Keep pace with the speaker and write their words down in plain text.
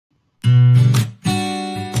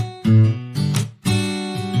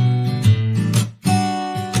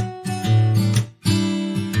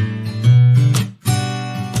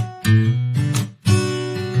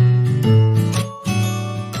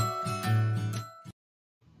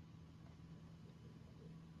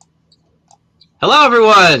Hello,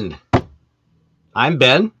 everyone. I'm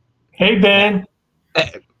Ben. Hey, Ben.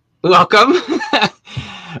 Welcome.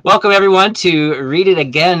 Welcome, everyone, to Read It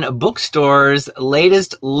Again Bookstore's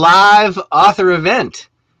latest live author event.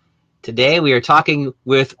 Today, we are talking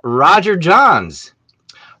with Roger Johns.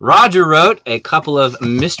 Roger wrote a couple of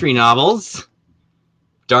mystery novels,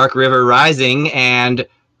 Dark River Rising and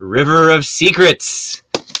River of Secrets.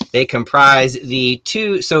 They comprise the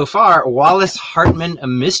two, so far, Wallace Hartman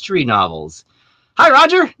mystery novels. Hi,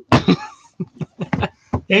 Roger.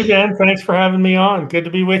 Hey, Ben. Thanks for having me on. Good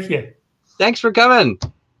to be with you. Thanks for coming.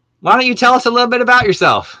 Why don't you tell us a little bit about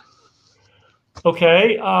yourself?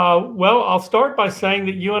 Okay. Well, I'll start by saying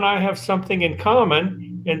that you and I have something in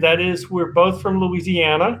common, and that is we're both from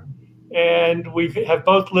Louisiana, and we have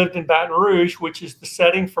both lived in Baton Rouge, which is the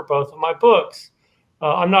setting for both of my books.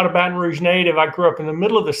 I'm not a Baton Rouge native. I grew up in the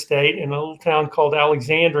middle of the state in a little town called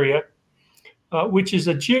Alexandria, which is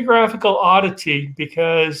a geographical oddity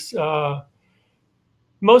because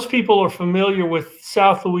most people are familiar with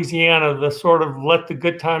South Louisiana, the sort of let the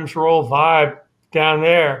good times roll vibe down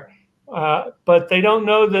there. But they don't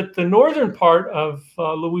know that the northern part of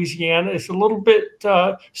Louisiana is a little bit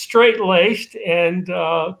straight-laced and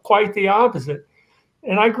quite the opposite.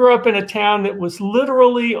 And I grew up in a town that was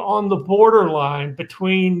literally on the borderline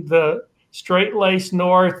between the straight-laced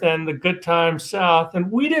north and the good times south, and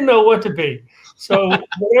we didn't know what to be. So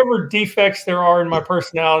whatever defects there are in my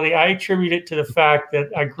personality, I attribute it to the fact that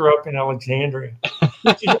I grew up in Alexandria,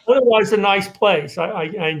 which is otherwise a nice place. I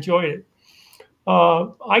enjoyed it.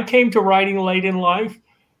 I came to writing late in life.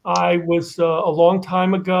 I was a long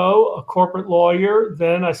time ago a corporate lawyer.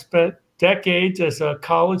 Then I spent decades as a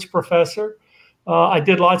college professor. I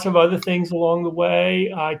did lots of other things along the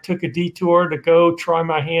way. I took a detour to go try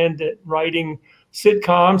my hand at writing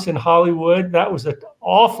sitcoms in Hollywood. That was an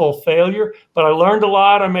awful failure, but I learned a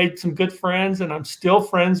lot. I made some good friends, and I'm still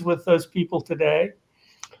friends with those people today.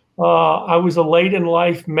 I was a late in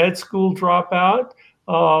life med school dropout,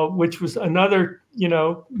 which was another,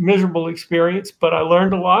 miserable experience, but I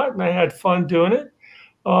learned a lot and I had fun doing it.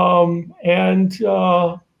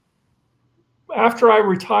 After I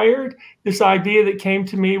retired, this idea that came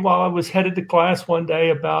to me while I was headed to class one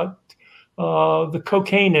day about the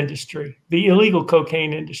cocaine industry, the illegal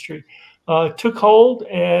cocaine industry, took hold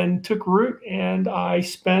and took root. And I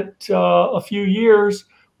spent a few years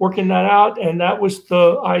working that out. And that was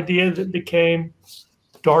the idea that became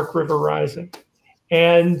Dark River Rising.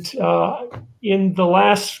 And in the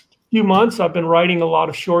last few months, I've been writing a lot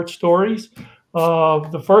of short stories.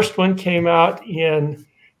 The first one came out in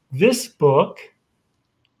this book.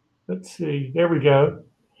 Let's see, there we go.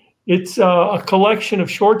 It's a collection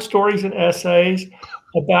of short stories and essays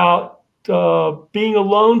about being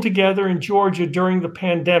alone together in Georgia during the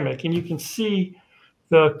pandemic. And you can see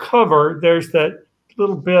the cover. There's that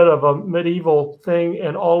little bit of a medieval thing,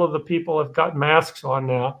 and all of the people have got masks on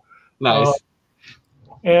now. Nice.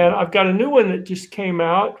 And I've got a new one that just came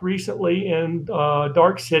out recently in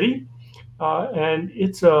Dark City. And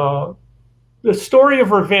it's the story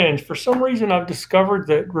of revenge. For some reason, I've discovered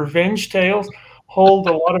that revenge tales hold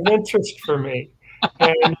a lot of interest for me.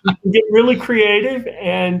 And you can get really creative.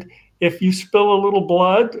 And if you spill a little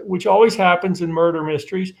blood, which always happens in murder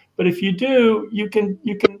mysteries, but if you do, you can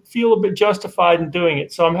feel a bit justified in doing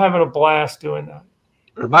it. So I'm having a blast doing that.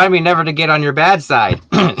 Remind me never to get on your bad side.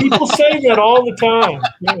 People say that all the time.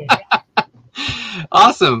 Yeah.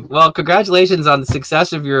 Awesome. Well, congratulations on the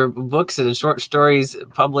success of your books and short stories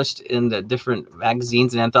published in the different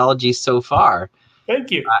magazines and anthologies so far.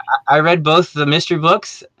 Thank you. I read both the mystery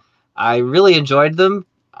books. I really enjoyed them.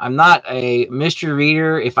 I'm not a mystery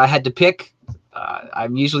reader. If I had to pick,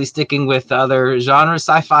 I'm usually sticking with other genres,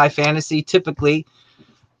 sci-fi, fantasy, typically.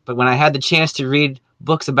 But when I had the chance to read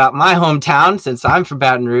books about my hometown, since I'm from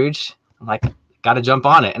Baton Rouge, I'm like, got to jump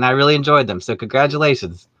on it. And I really enjoyed them. So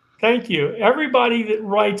congratulations. Thank you. Everybody that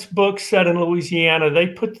writes books set in Louisiana, they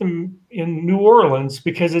put them in New Orleans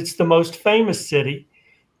because it's the most famous city.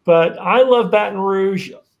 But I love Baton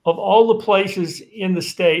Rouge. Of all the places in the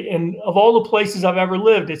state and of all the places I've ever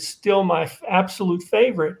lived, it's still my absolute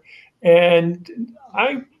favorite. And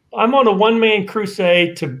I'm on a one-man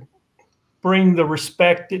crusade to bring the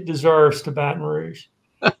respect it deserves to Baton Rouge.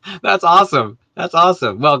 That's awesome. That's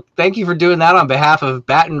awesome. Well, thank you for doing that on behalf of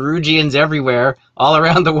Baton Rougians everywhere, all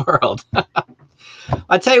around the world.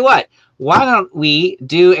 I'll tell you what, why don't we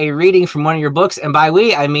do a reading from one of your books? And by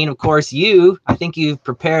we, I mean, of course, you. I think you've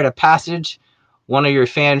prepared a passage, one of your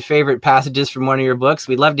fan favorite passages from one of your books.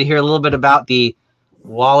 We'd love to hear a little bit about the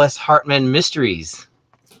Wallace Hartman mysteries.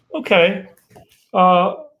 Okay.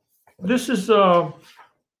 This is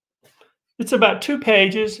It's about 2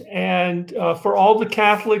 pages, and for all the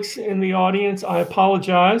Catholics in the audience, I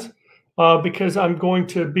apologize because I'm going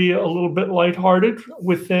to be a little bit lighthearted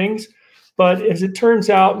with things. But as it turns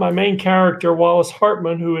out, my main character, Wallace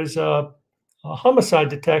Hartman, who is a homicide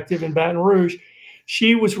detective in Baton Rouge,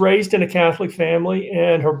 she was raised in a Catholic family,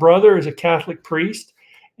 and her brother is a Catholic priest.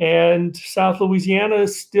 And South Louisiana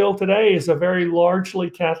still today is a very largely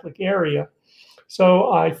Catholic area.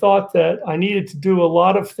 So I thought that I needed to do a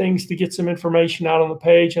lot of things to get some information out on the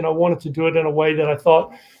page, and I wanted to do it in a way that I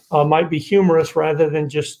thought might be humorous rather than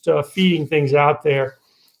just feeding things out there,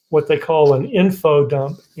 what they call an info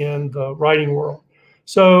dump in the writing world.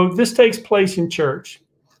 So this takes place in church.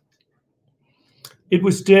 It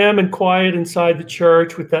was dim and quiet inside the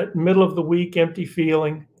church with that middle of the week empty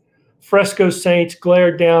feeling. Fresco saints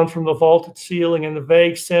glared down from the vaulted ceiling, and the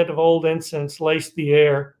vague scent of old incense laced the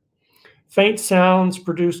air. Faint sounds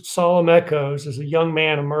produced solemn echoes as a young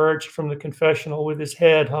man emerged from the confessional with his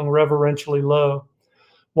head hung reverentially low.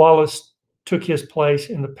 Wallace took his place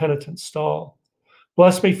in the penitent's stall.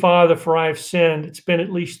 Bless me, Father, for I have sinned. It's been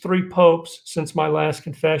at least 3 popes since my last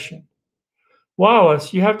confession.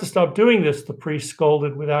 Wallace, you have to stop doing this, the priest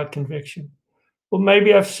scolded without conviction. Well,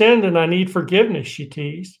 maybe I've sinned and I need forgiveness, she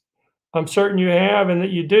teased. I'm certain you have and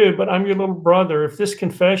that you do, but I'm your little brother. If this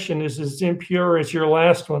confession is as impure as your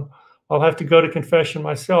last one, I'll have to go to confession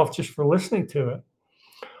myself just for listening to it.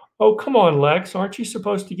 Oh, come on, Lex. Aren't you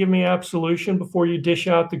supposed to give me absolution before you dish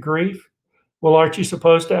out the grief? Well, aren't you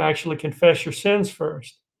supposed to actually confess your sins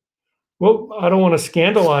first? Well, I don't want to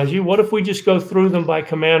scandalize you. What if we just go through them by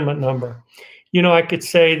commandment number? You know, I could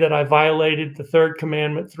say that I violated the 3rd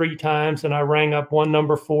commandment 3 times and I rang up one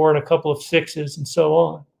number 4 and a couple of 6s and so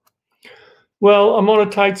on. Well, I'm on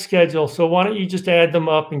a tight schedule, so why don't you just add them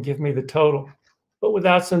up and give me the total? But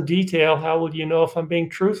without some detail, how will you know if I'm being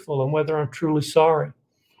truthful and whether I'm truly sorry?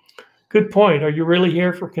 Good point. Are you really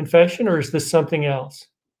here for confession, or is this something else?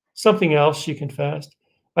 Something else, she confessed.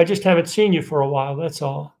 I just haven't seen you for a while, that's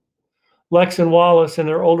all. Lex and Wallace and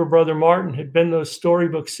their older brother Martin had been those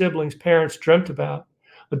storybook siblings parents dreamt about.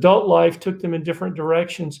 Adult life took them in different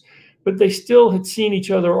directions, but they still had seen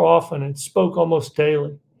each other often and spoke almost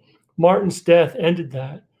daily. Martin's death ended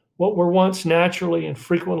that. What were once naturally and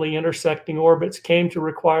frequently intersecting orbits came to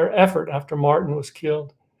require effort after Martin was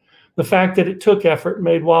killed. The fact that it took effort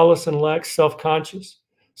made Wallace and Lex self-conscious.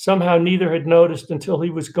 Somehow neither had noticed until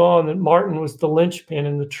he was gone that Martin was the linchpin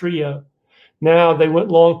in the trio. Now they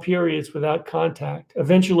went long periods without contact.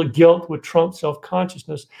 Eventually guilt would trump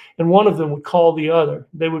self-consciousness, and one of them would call the other.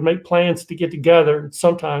 They would make plans to get together, and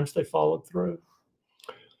sometimes they followed through.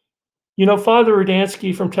 You know, Father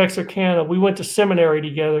Rudansky from Texarkana, we went to seminary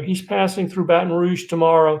together. He's passing through Baton Rouge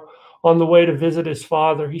tomorrow on the way to visit his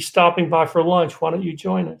father. He's stopping by for lunch. Why don't you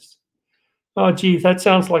join us? Oh, gee, that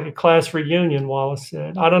sounds like a class reunion, Wallace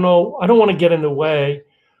said. I don't know. I don't want to get in the way.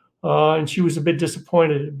 And she was a bit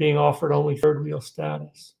disappointed at being offered only 3rd wheel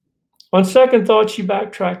status. On second thought, she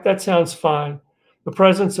backtracked. That sounds fine. The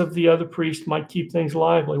presence of the other priest might keep things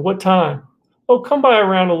lively. What time? Oh, come by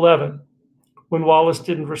around 11. When Wallace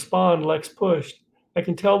didn't respond, Lex pushed. I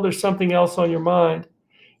can tell there's something else on your mind.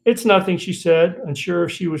 It's nothing, she said, unsure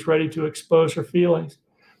if she was ready to expose her feelings.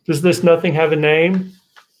 Does this nothing have a name?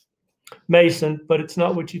 Mason, but it's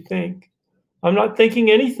not what you think. I'm not thinking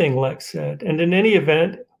anything, Lex said. And in any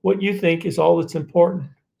event, what you think is all that's important.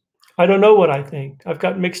 I don't know what I think. I've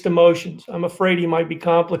got mixed emotions. I'm afraid he might be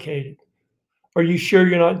complicated. Are you sure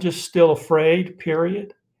you're not just still afraid,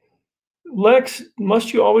 period? Lex,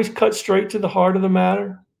 must you always cut straight to the heart of the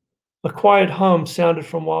matter? A quiet hum sounded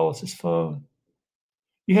from Wallace's phone.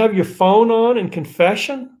 You have your phone on in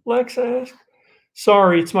confession? Lex asked.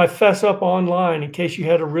 Sorry, it's my fess up online in case you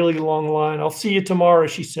had a really long line. I'll see you tomorrow,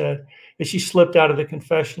 she said, as she slipped out of the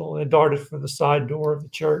confessional and darted for the side door of the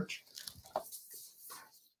church.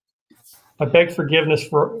 I beg forgiveness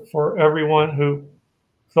for everyone who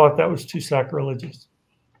thought that was too sacrilegious.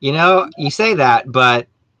 You know, you say that, but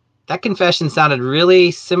that confession sounded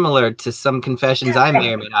really similar to some confessions I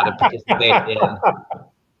may or may not have participated in.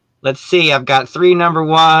 Let's see, I've got 3 number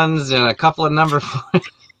 1s and a couple of number 4s.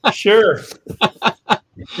 Sure.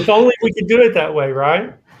 If only we could do it that way,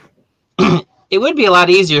 right? It would be a lot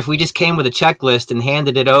easier if we just came with a checklist and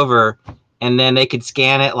handed it over, and then they could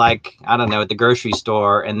scan it like, I don't know, at the grocery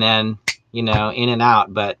store, and then, you know, in and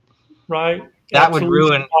out. But right. That would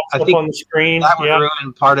ruin, I think, on the screen. That would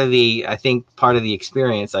ruin part of the, part of the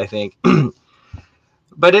experience, I think.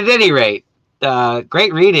 But at any rate,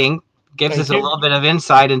 great reading. Gives us a little bit of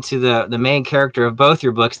insight into the main character of both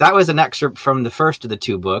your books. That was an excerpt from the first of the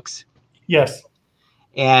 2 books. Yes.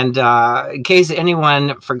 And in case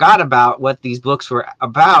anyone forgot about what these books were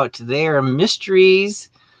about, they are mysteries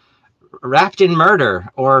wrapped in murder,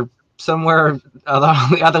 or somewhere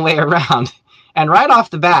along the other way around. And right off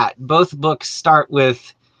the bat, both books start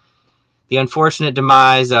with the unfortunate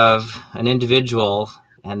demise of an individual,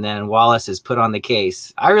 and then Wallace is put on the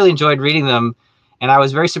case. I really enjoyed reading them, and I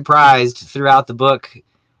was very surprised throughout the book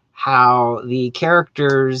how the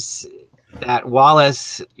characters that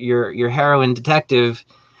Wallace, your heroine detective,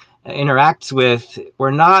 interacts with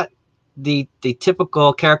were not the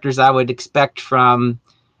typical characters I would expect from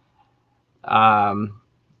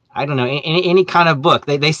I don't know, any kind of book.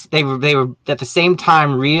 They were at the same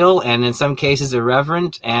time real, and in some cases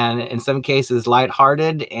irreverent, and in some cases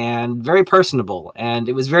lighthearted and very personable. And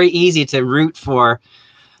it was very easy to root for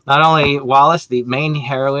not only Wallace, the main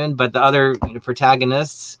heroine, but the other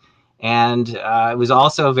protagonists. And it was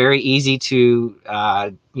also very easy to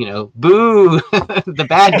boo the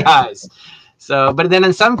bad guys. So, but then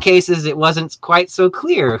in some cases, it wasn't quite so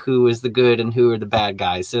clear who was the good and who were the bad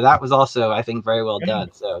guys. So that was also, I think, very well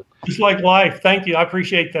done. So just like life. Thank you. I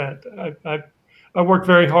appreciate that. I worked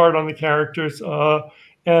very hard on the characters,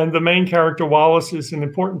 and the main character, Wallace, is an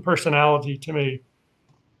important personality to me.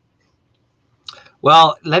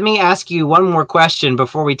 Well, let me ask you one more question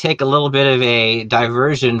before we take a little bit of a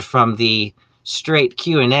diversion from the straight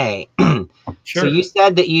Q&A. Sure. So you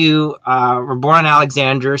said that you were born in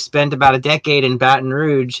Alexandria, spent about a decade in Baton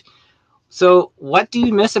Rouge. So what do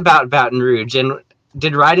you miss about Baton Rouge? And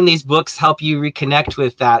did writing these books help you reconnect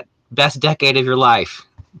with that best decade of your life?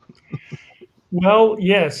 Well,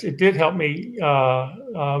 yes, it did help me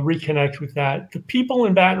reconnect with that. The people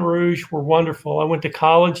in Baton Rouge were wonderful. I went to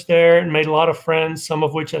college there and made a lot of friends, some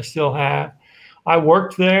of which I still have. I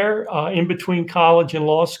worked there in between college and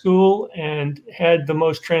law school and had the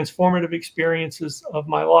most transformative experiences of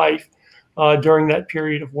my life during that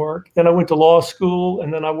period of work. Then I went to law school,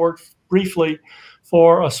 and then I worked briefly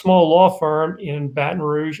for a small law firm in Baton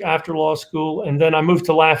Rouge after law school. And then I moved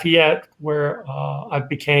to Lafayette, where I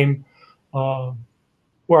became,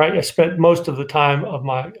 where I spent most of the time of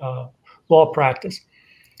my law practice.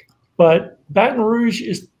 But Baton Rouge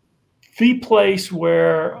is the place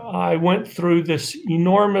where I went through this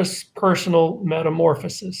enormous personal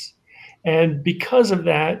metamorphosis. And because of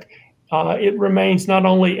that, it remains not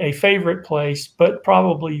only a favorite place, but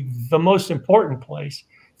probably the most important place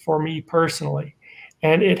for me personally.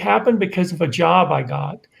 And it happened because of a job I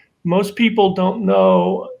got. Most people don't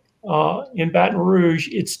know in Baton Rouge,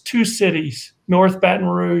 it's two cities, North Baton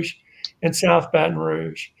Rouge and South Baton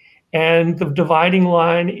Rouge. And the dividing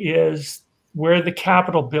line is where the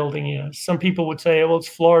Capitol building is. Some people would say, well, it's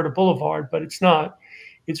Florida Boulevard, but it's not.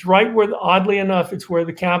 It's right where, oddly enough, it's where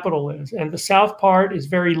the Capitol is. And the south part is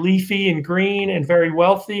very leafy and green and very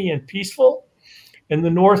wealthy and peaceful. And the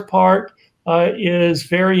north part is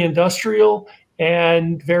very industrial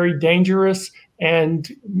and very dangerous. And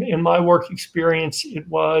in my work experience, it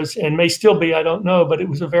was, and may still be, I don't know, but it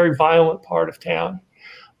was a very violent part of town.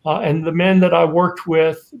 And the men that I worked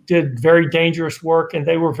with did very dangerous work, and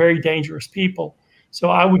they were very dangerous people. So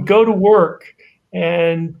I would go to work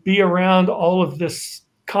and be around all of this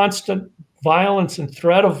constant violence and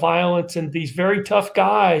threat of violence and these very tough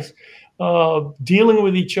guys dealing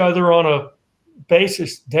with each other on a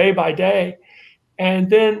basis day by day. And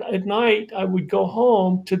then at night, I would go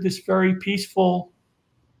home to this very peaceful,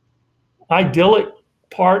 idyllic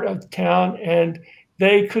part of town, and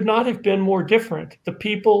they could not have been more different. The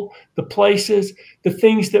people, the places, the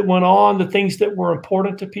things that went on, the things that were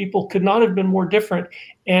important to people could not have been more different.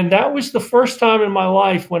 And that was the first time in my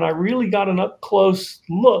life when I really got an up-close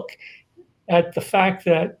look at the fact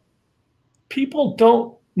that people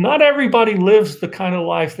don't, not everybody lives the kind of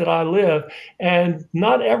life that I live, and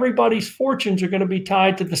not everybody's fortunes are going to be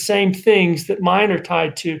tied to the same things that mine are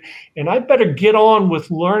tied to. And I better get on with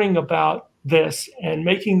learning about this and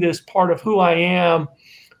making this part of who I am,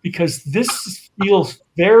 because this feels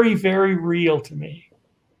very, very real to me.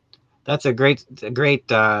 That's a great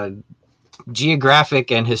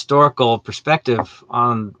geographic and historical perspective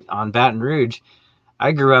on Baton Rouge.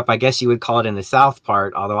 I grew up, I guess you would call it, in the south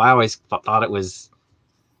part, although I always thought it was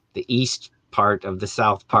the east part of the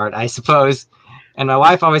south part, I suppose. And my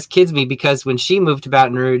wife always kids me because when she moved to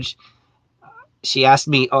Baton Rouge, she asked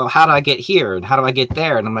me, oh, how do I get here? And how do I get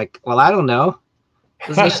there? And I'm like, well, I don't know.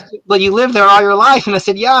 Like, well, you lived there all your life. And I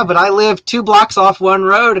said, yeah, but I lived 2 blocks off one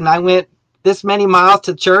road, and I went this many miles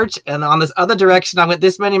to church, and on this other direction, I went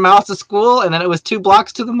this many miles to school, and then it was 2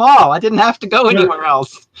 blocks to the mall. I didn't have to go anywhere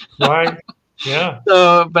else. Right. Yeah.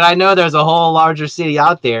 So, but I know there's a whole larger city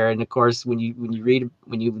out there, and of course, when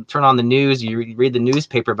you turn on the news, you read the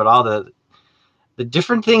newspaper about all the the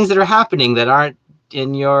different things that are happening that aren't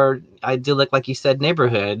in your idyllic, like you said,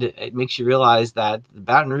 neighborhood. It makes you realize that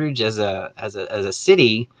Baton Rouge as a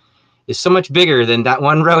city is so much bigger than that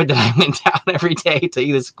one road that I went down every day to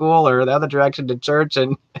either school or the other direction to church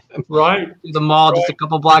and Right. the mall just a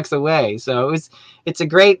couple blocks away. So it's a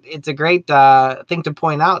great thing to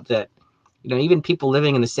point out that, you know, even people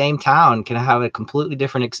living in the same town can have a completely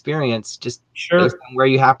different experience just based on where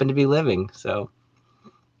you happen to be living. So.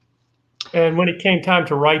 And when it came time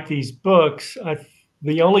to write these books,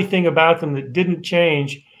 the only thing about them that didn't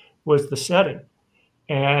change was the setting.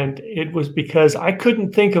 And it was because I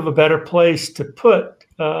couldn't think of a better place to put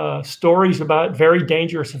stories about very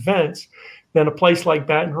dangerous events than a place like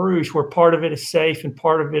Baton Rouge, where part of it is safe and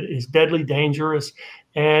part of it is deadly dangerous.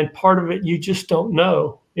 And part of it you just don't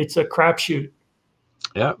know. It's a crapshoot.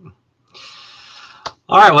 Yep.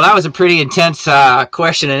 All right. Well, that was a pretty intense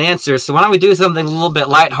question and answer. So why don't we do something a little bit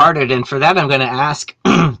lighthearted? And for that, I'm going to ask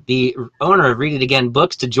the owner of Read It Again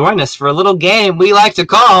Books to join us for a little game we like to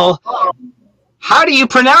call, How Do You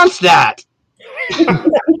Pronounce That?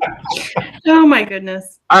 Oh, my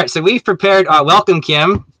goodness. All right. So we've prepared, welcome,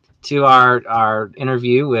 Kim, to our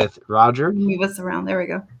interview with Roger. Move us around. There we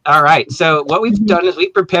go. All right. So what we've done is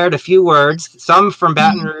we've prepared a few words, some from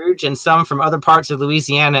Baton Rouge and some from other parts of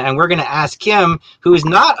Louisiana. And we're going to ask Kim, who is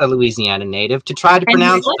not a Louisiana native, to try to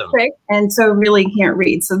pronounce them. And so really can't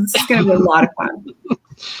read. So this is going to be a lot of fun.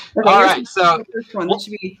 Okay, all right. So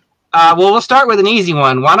we'll start with an easy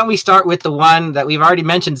one. Why don't we start with the one that we've already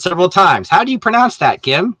mentioned several times? How do you pronounce that,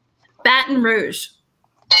 Kim? Baton Rouge.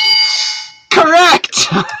 Correct.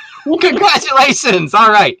 Congratulations.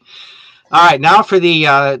 All right. All right. Now for the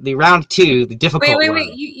round two, the difficult one.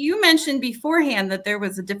 Wait. You mentioned beforehand that there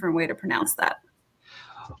was a different way to pronounce that.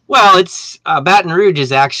 Well, it's Baton Rouge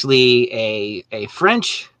is actually a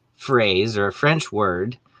French phrase or a French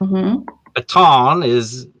word. Mm-hmm. Baton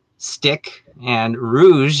is stick and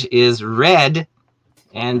rouge is red.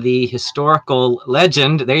 And the historical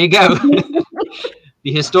legend, there you go.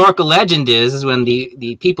 The historical legend is when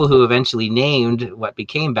the people who eventually named what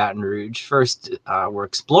became Baton Rouge first were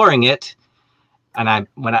exploring it, and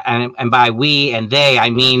by we and they I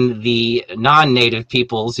mean the non-native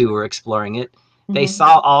peoples who were exploring it. Mm-hmm. They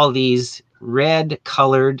saw all these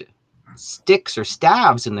red-colored sticks or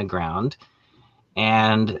stabs in the ground,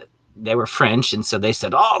 and they were French, and so they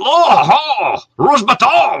said, "Oh, Rouge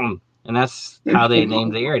Baton." And that's how they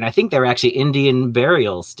named the area. And I think they were actually Indian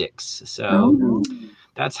burial sticks. So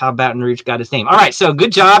that's how Baton Rouge got its name. All right. So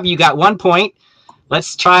good job. You got 1 point.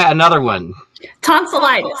 Let's try another one.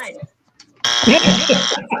 Tonsillitis.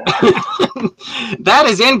 That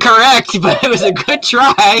is incorrect, but it was a good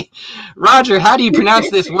try. Roger, how do you pronounce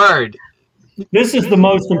this word? This is the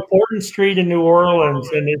most important street in New Orleans,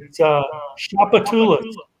 and it's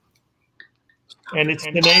Chapatoulas. And it's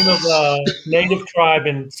the name of a native tribe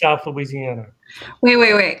in South Louisiana.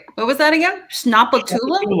 Wait. What was that again?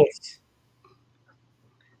 Schnapatula?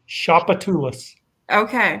 Chapatoulas.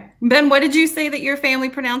 Okay. Ben, what did you say that your family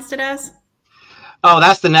pronounced it as? Oh,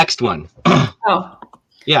 that's the next one. Oh.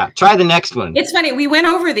 Yeah, try the next one. It's funny. We went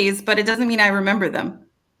over these, but it doesn't mean I remember them.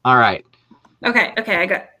 All right. Okay, I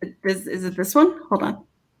got this. Is it this one? Hold on.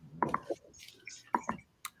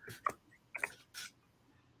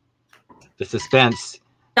 The suspense.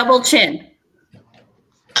 Double chin.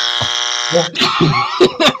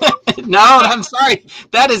 No, I'm sorry.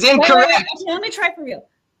 That is incorrect. Wait. Okay, let me try for real.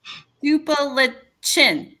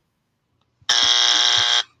 Duplichin.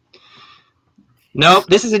 Nope.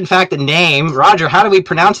 This is in fact a name. Roger, how do we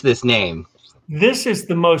pronounce this name? This is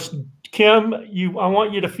the most, Kim, I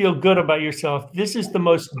want you to feel good about yourself. This is the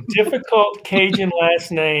most difficult Cajun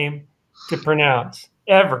last name to pronounce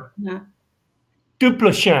ever. Yeah.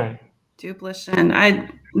 Duplichin.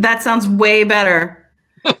 Duplichin. That sounds way better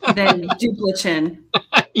than duplichin.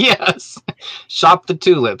 Yes. Shop the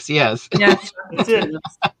tulips. Yes. Yes. That's it.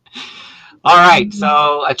 All right.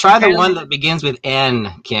 So I try the one that begins with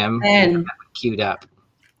N, Kim. N. Queued up.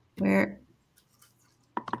 Where?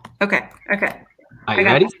 Okay. Are you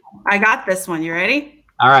ready? I got this one. You ready?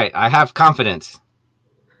 All right. I have confidence.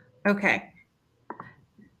 Okay.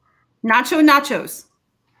 Nachos.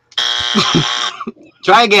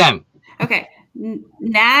 Try again. Okay.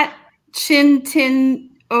 Nat chin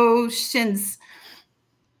tin oceans.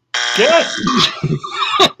 Yes.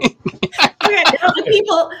 Okay,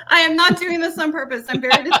 people, I am not doing this on purpose. I'm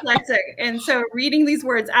very dyslexic, and so reading these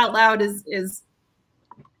words out loud is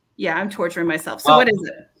yeah, I'm torturing myself. So what is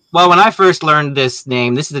it? Well, when I first learned this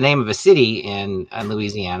name, this is the name of a city in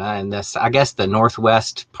Louisiana, and this, I guess, the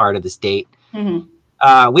northwest part of the state.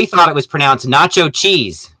 Mm-hmm. We thought it was pronounced nacho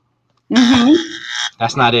cheese. Mm-hmm.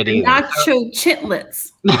 That's not it either. Nacho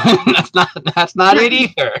chitlets. that's not it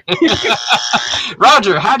either.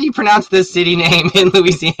 Roger, how do you pronounce this city name in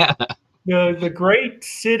Louisiana? The great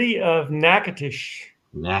city of Natchitoches.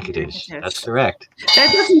 Natchitoches. That's correct.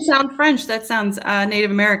 That doesn't sound French. That sounds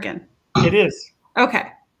Native American. It is.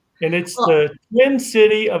 Okay. And it's the twin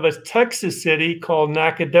city of a Texas city called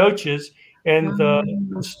Nacogdoches. And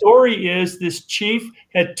the story is this chief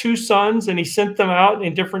had 2 sons, and he sent them out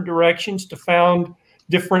in different directions to found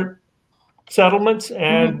different settlements.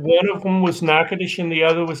 And one of them was Natchitoches, and the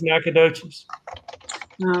other was Nacogdoches.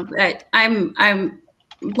 I'm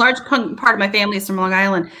large part of my family is from Long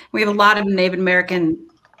Island. We have a lot of Native American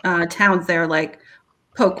towns there, like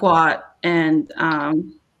Pequot and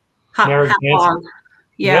Hauppauge.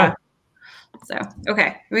 Yeah. So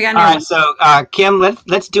okay, we got. All right, so Kim,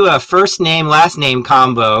 let's do a first name last name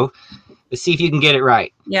combo. Let's see if you can get it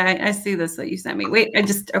right. Yeah, I see this that you sent me. Wait,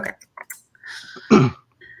 okay.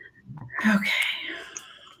 Okay.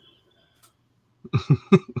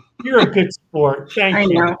 You're a good sport.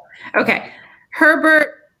 Thank you. I know. Okay.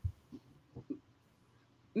 Herbert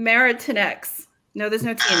Maritinex. No, there's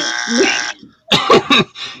no T in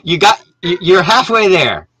it. You're halfway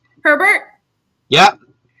there. Herbert? Yep.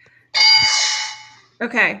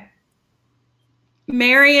 Okay.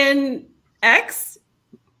 Marion X?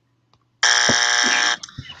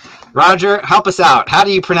 Roger, help us out. How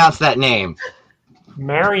do you pronounce that name?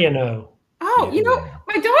 Mariano. Oh,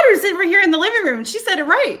 my daughter's over here in the living room. She said it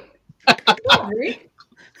right.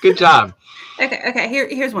 Good job. Okay.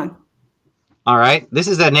 Here's one. All right. This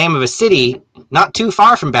is the name of a city not too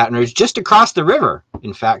far from Baton Rouge, just across the river,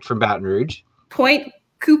 in fact, from Baton Rouge. Point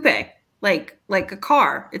Coupe, like a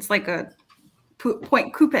car. It's like a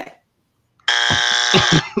Point Coupe.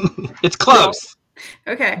 It's close.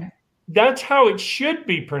 Okay. That's how it should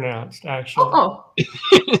be pronounced, actually. Oh.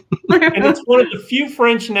 And it's one of the few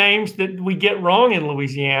French names that we get wrong in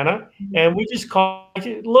Louisiana, and we just call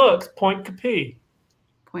it, look, Point Coupe.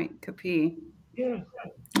 Point Coupe. Yeah.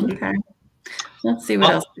 Okay. Let's see what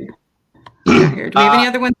else we have here. Do we have any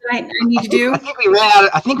other ones that I need to do? I think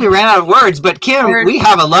we ran out of words, but Kim, we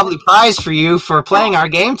have a lovely prize for you for playing our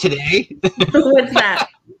game today. What's that?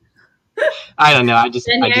 I don't know. I just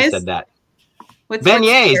said that. What's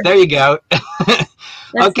beignets. There you go.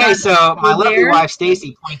 Okay, so my lovely wife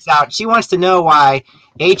Stacy points out she wants to know why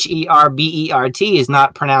Herbert is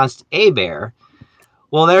not pronounced Hebert.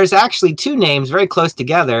 Well, there's actually 2 names very close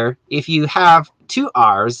together. If you have 2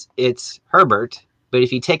 R's, it's Herbert, but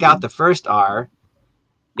if you take out the first R,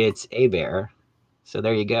 it's Hebert. So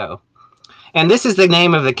there you go. And this is the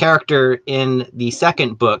name of the character in the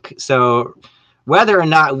second book. So whether or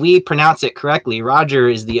not we pronounce it correctly, Roger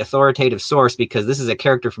is the authoritative source because this is a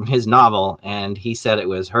character from his novel, and he said it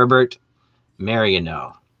was Herbert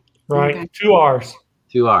Mariano. Right, okay. 2 R's.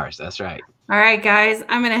 2 R's, that's right. All right, guys,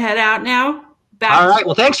 I'm going to head out now. All right,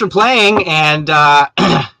 well, thanks for playing, and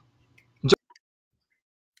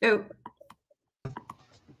Oh.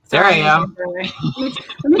 There I am. Let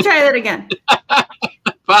me try that again.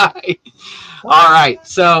 Bye. All right,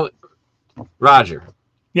 so, Roger.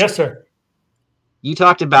 Yes, sir. You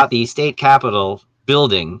talked about the state capitol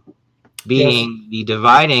building being the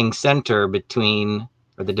dividing center between,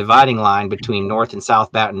 or the dividing line between North and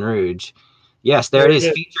South Baton Rouge. Yes, there it is,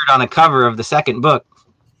 featured on the cover of the second book.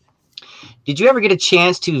 Did you ever get a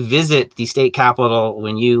chance to visit the state capitol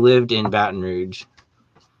when you lived in Baton Rouge?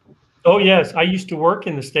 Oh, yes. I used to work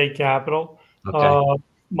in the state capitol. Okay.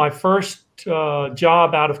 My first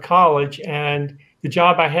job out of college, and the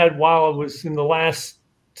job I had while I was in the last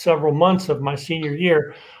several months of my senior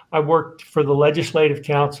year, I worked for the Legislative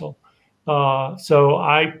Council. So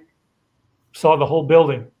I saw the whole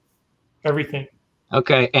building, everything.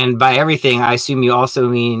 Okay, and by everything, I assume you also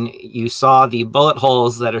mean you saw the bullet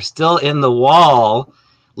holes that are still in the wall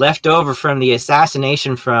left over from the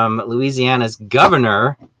assassination from Louisiana's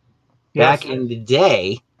governor back in the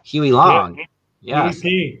day, Huey Long. Yeah.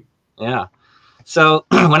 Yeah. So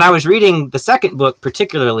when I was reading the second book,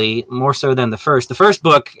 particularly more so than the first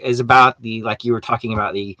book is about like you were talking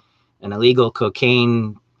about, an illegal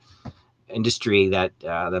cocaine industry that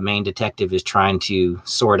the main detective is trying to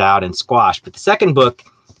sort out and squash. But the second book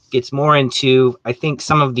gets more into, I think,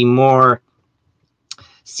 some of the more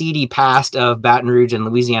seedy past of Baton Rouge and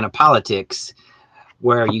Louisiana politics,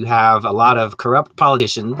 where you have a lot of corrupt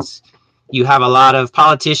politicians. You have a lot of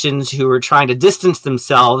politicians who are trying to distance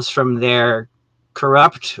themselves from their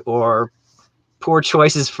corrupt or poor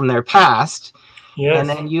choices from their past. Yes. And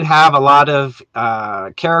then you have a lot of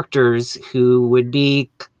characters who would be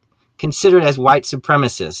considered as white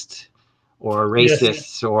supremacists or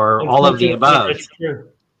racists or all of the above.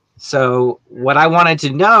 So what I wanted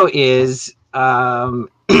to know is,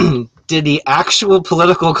 did the actual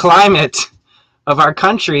political climate of our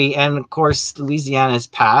country, and of course Louisiana's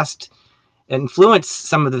past, influence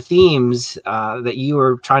some of the themes that you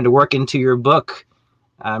were trying to work into your book?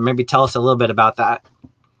 Maybe tell us a little bit about that.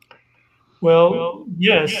 Well,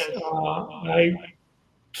 yes, I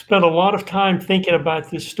spent a lot of time thinking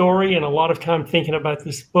about this story and a lot of time thinking about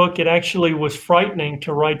this book. It actually was frightening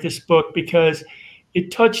to write this book because it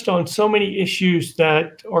touched on so many issues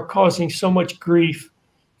that are causing so much grief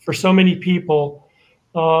for so many people.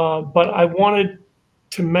 But I wanted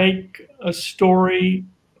to make a story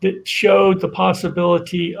that showed the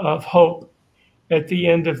possibility of hope at the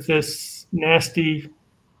end of this nasty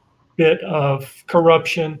bit of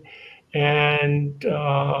corruption and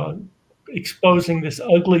exposing this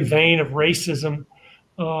ugly vein of racism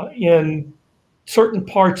in certain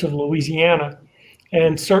parts of Louisiana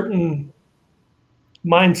and certain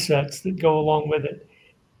mindsets that go along with it.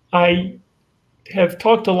 I have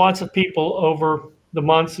talked to lots of people over the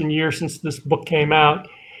months and years since this book came out,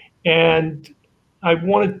 and I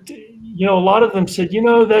wanted to, a lot of them said,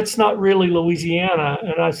 that's not really Louisiana.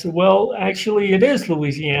 And I said, well, actually it is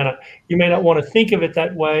Louisiana. You may not want to think of it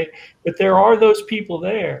that way, but there are those people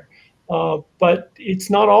there. But it's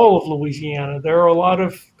not all of Louisiana. There are a lot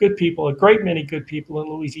of good people, a great many good people in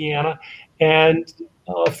Louisiana. And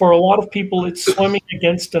for a lot of people, it's swimming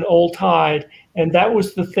against an old tide. And that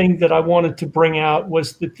was the thing that I wanted to bring out,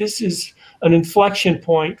 was that this is an inflection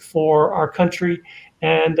point for our country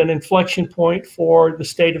and an inflection point for the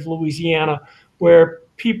state of Louisiana, where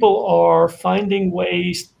people are finding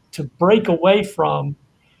ways to break away from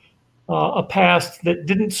a past that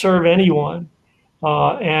didn't serve anyone,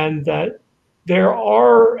 and that there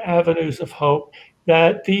are avenues of hope,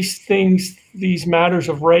 that these things, these matters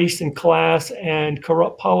of race and class and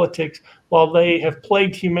corrupt politics, while they have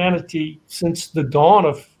plagued humanity since the dawn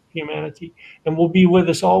of humanity and will be with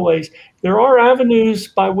us always, there are avenues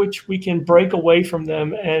by which we can break away from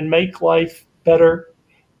them and make life better.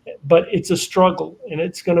 But it's a struggle, and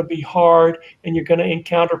it's going to be hard, and you're going to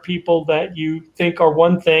encounter people that you think are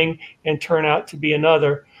one thing and turn out to be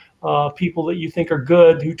another. People that you think are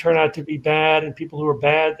good who turn out to be bad, and people who are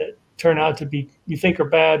bad that turn out to be, you think are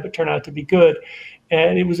bad but turn out to be good.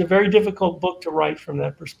 And it was a very difficult book to write from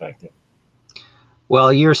that perspective.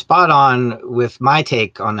 Well, you're spot on with my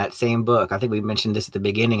take on that same book. I think we mentioned this at the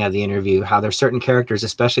beginning of the interview, how there's certain characters,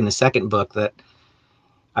 especially in the second book, that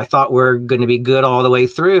I thought were going to be good all the way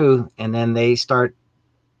through, and then they start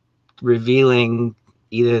revealing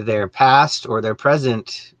either their past or their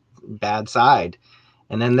present bad side.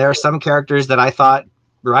 And then there are some characters that I thought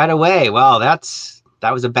right away, well, that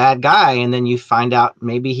was a bad guy, and then you find out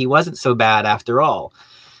maybe he wasn't so bad after all.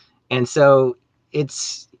 And so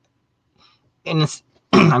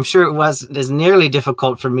I'm sure it wasn't as nearly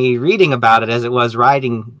difficult for me reading about it as it was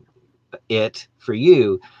writing it for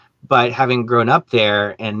you. But having grown up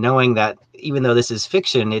there and knowing that even though this is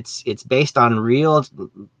fiction, it's based on real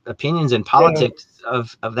opinions and politics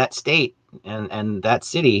of that state and that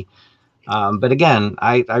city. But again,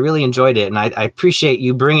 I really enjoyed it, and I appreciate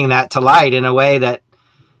you bringing that to light in a way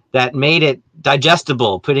that made it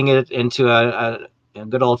digestible, putting it into a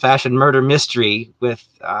good old-fashioned murder mystery with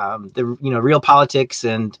the real politics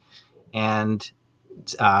and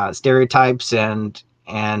stereotypes and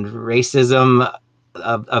racism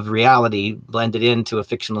of reality blended into a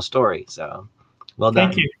fictional story. So well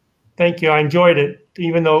done. Thank you. I enjoyed it,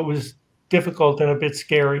 even though it was difficult and a bit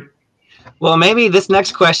scary. Well, maybe this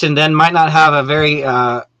next question then might not have a very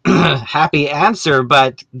happy answer,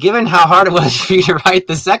 but given how hard it was for you to write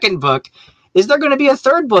the second book, is there going to be a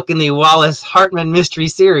third book in the Wallace Hartman mystery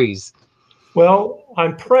series? Well,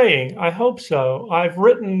 I'm praying. I hope so. I've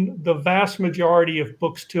written the vast majority of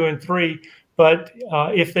books 2 and 3, but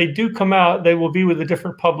if they do come out, they will be with a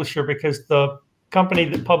different publisher, because the company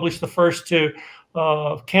that published the first 2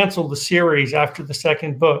 canceled the series after the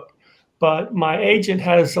second book. But my agent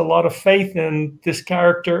has a lot of faith in this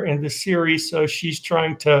character and this series, so she's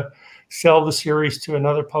trying to sell the series to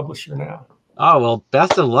another publisher now. Oh, well,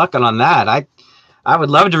 best of luck on that. I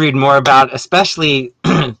would love to read more about, especially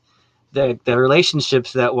the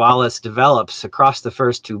relationships that Wallace develops across the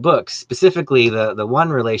first 2 books, specifically the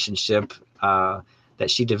one relationship that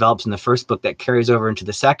she develops in the first book that carries over into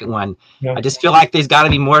the second one. Yeah. I just feel like there's got to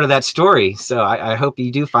be more to that story. So I hope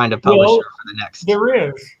you do find a publisher for the next. There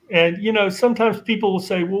is. And, sometimes people will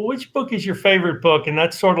say, well, which book is your favorite book? And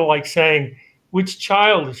that's sort of like saying, which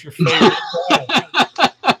child is your favorite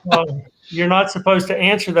child? You're not supposed to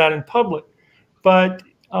answer that in public. But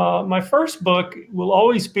my first book will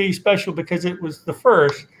always be special because it was the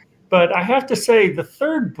first. But I have to say the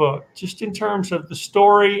third book, just in terms of the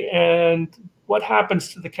story and what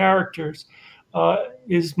happens to the characters,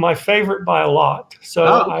 is my favorite by a lot. So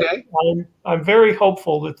Oh, okay. I'm very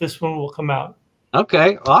hopeful that this one will come out.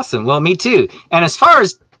 Okay, awesome. Well, me too. And as far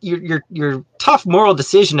as your tough moral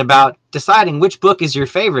decision about deciding which book is your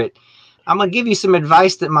favorite, I'm gonna give you some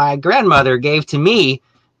advice that my grandmother gave to me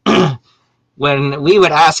when we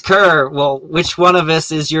would ask her, well, which one of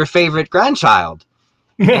us is your favorite grandchild?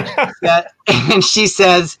 And she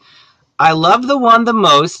says, I love the one the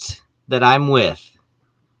most that I'm with.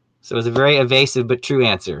 So it was a very evasive but true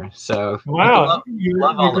answer. So wow,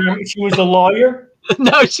 she was a lawyer?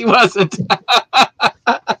 No, she wasn't.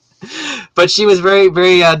 But she was very,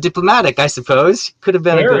 very diplomatic, I suppose. Could have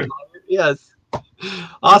been a good lawyer. Yes.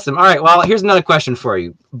 Awesome. All right. Well, here's another question for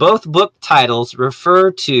you. Both book titles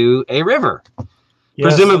refer to a river, yes,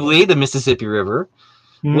 presumably the Mississippi River.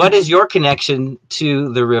 Mm-hmm. What is your connection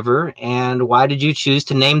to the river, and why did you choose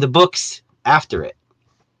to name the books after it?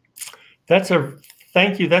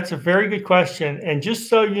 Thank you. That's a very good question. And just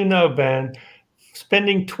so you know, Ben,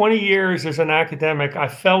 spending 20 years as an academic, I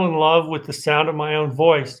fell in love with the sound of my own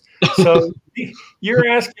voice. So you're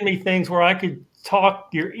asking me things where I could talk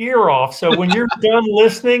your ear off. So when you're done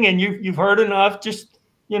listening and you've heard enough, just,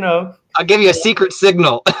 I'll give you a secret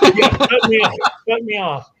signal. Yeah, cut me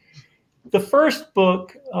off. The first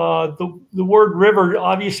book, the word river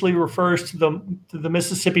obviously refers to the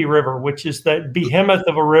Mississippi River, which is that behemoth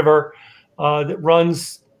of a river that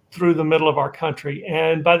runs through the middle of our country.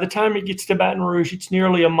 And by the time it gets to Baton Rouge, it's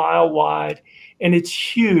nearly a mile wide, and it's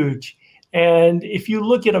huge. And if you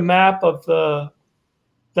look at a map of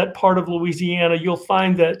that part of Louisiana, you'll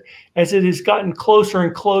find that as it has gotten closer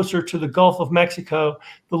and closer to the Gulf of Mexico,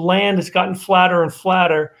 the land has gotten flatter and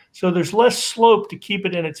flatter. So there's less slope to keep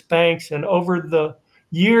it in its banks. And over the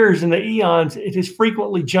years and the eons, it has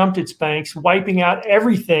frequently jumped its banks, wiping out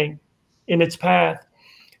everything in its path.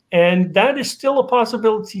 And that is still a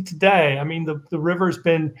possibility today. I mean, the river's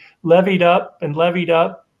been levied up and levied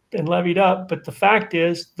up and levied up. But the fact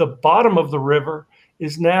is, the bottom of the river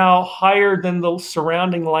is now higher than the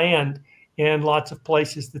surrounding land in lots of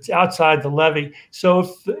places that's outside the levee.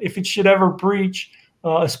 So if it should ever breach,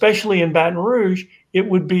 especially in Baton Rouge, it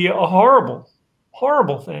would be a horrible,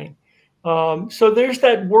 horrible thing. So there's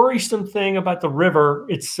that worrisome thing about the river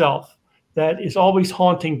itself that is always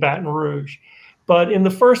haunting Baton Rouge. But in the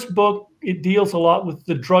first book, it deals a lot with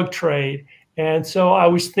the drug trade. And so I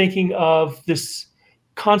was thinking of this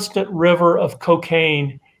constant river of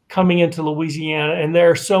cocaine coming into Louisiana. And there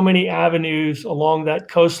are so many avenues along that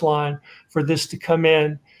coastline for this to come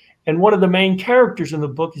in. And one of the main characters in the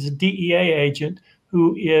book is a DEA agent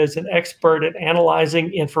who is an expert at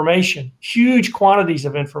analyzing information, huge quantities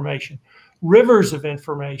of information, rivers of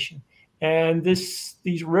information. And these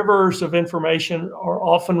rivers of information are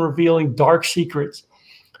often revealing dark secrets.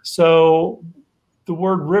 So the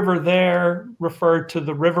word river there referred to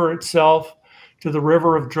the river itself, to the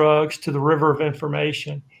river of drugs, to the river of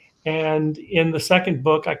information. And in the second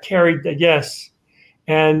book, I carried the yes.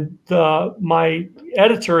 And my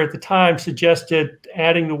editor at the time suggested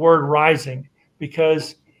adding the word rising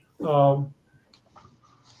because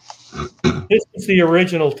this is the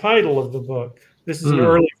original title of the book. This is an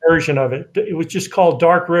early version of it. It was just called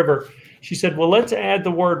Dark River. She said, well, let's add the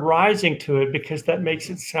word rising to it because that makes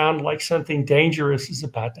it sound like something dangerous is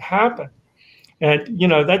about to happen. And,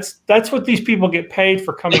 that's what these people get paid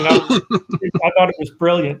for coming up with. I thought it was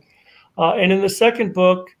brilliant. And in the second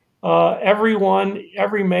book,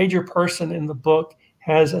 every major person in the book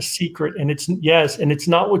has a secret, and it's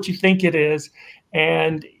not what you think it is.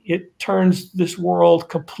 And it turns this world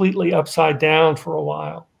completely upside down for a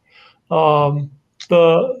while.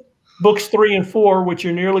 The books 3 and 4, which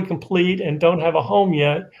are nearly complete and don't have a home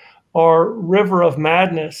yet, are River of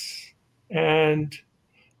Madness. And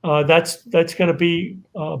that's going to be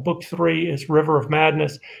book 3 is River of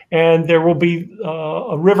Madness. And there will be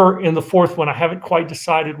a river in the fourth one. I haven't quite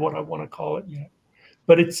decided what I want to call it yet.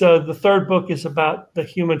 But it's the third book is about the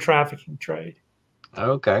human trafficking trade.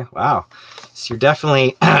 Okay. Wow. So you're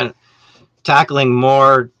definitely tackling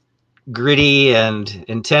more gritty and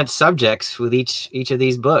intense subjects with each of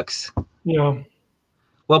these books. Yeah.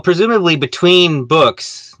 Well, presumably between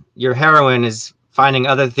books, your heroine is finding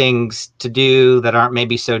other things to do that aren't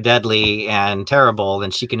maybe so deadly and terrible,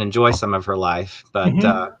 and she can enjoy some of her life. But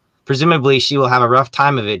presumably she will have a rough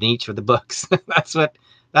time of it in each of the books. That's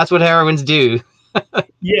what heroines do.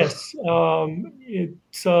 Yes.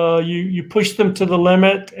 It's you push them to the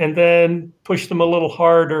limit and then push them a little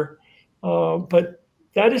harder. But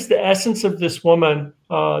that is the essence of this woman,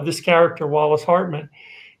 this character, Wallace Hartman.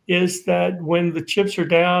 is that when the chips are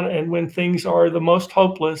down and when things are the most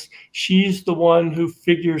hopeless, she's the one who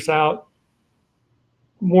figures out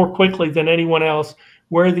more quickly than anyone else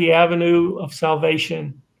where the avenue of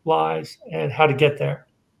salvation lies and how to get there.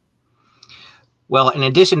 Well, in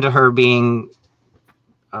addition to her being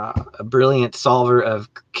a brilliant solver of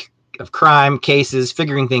crime cases,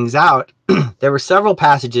 figuring things out, there were several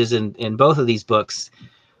passages in both of these books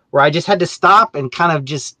where I just had to stop and kind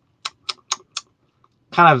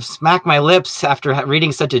of smack my lips after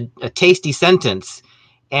reading such a tasty sentence.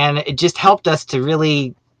 And it just helped us to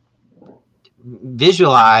really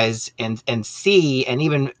visualize and see and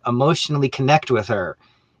even emotionally connect with her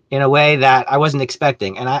in a way that I wasn't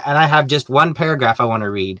expecting. And I have just one paragraph I want to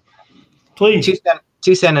read. Please.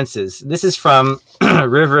 Two sentences. This is from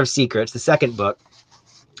River of Secrets, the second book.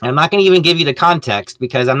 And I'm not going to even give you the context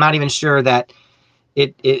because I'm not even sure that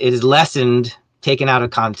it is lessened, taken out of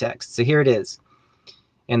context. So here it is.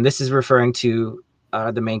 And this is referring to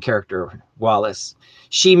the main character, Wallace.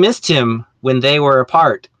 She missed him when they were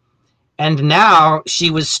apart. And now she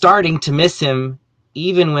was starting to miss him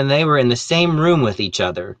even when they were in the same room with each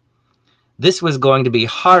other. This was going to be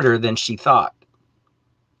harder than she thought.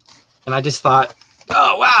 And I just thought,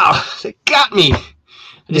 oh, wow, it got me.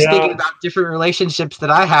 Just thinking about different relationships that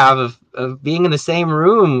I have of being in the same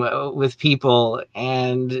room with people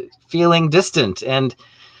and feeling distant. And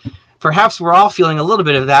perhaps we're all feeling a little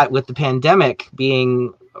bit of that with the pandemic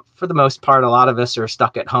being, for the most part, a lot of us are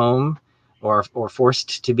stuck at home or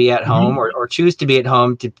forced to be at home or choose to be at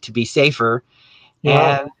home to be safer.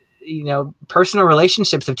 Yeah. And, you know, personal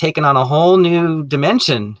relationships have taken on a whole new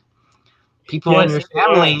dimension. People in your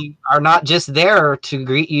family are not just there to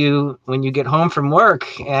greet you when you get home from work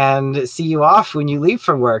and see you off when you leave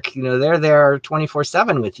for work. You know, they're there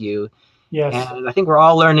 24/7 with you. Yes. And I think we're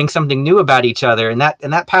all learning something new about each other. And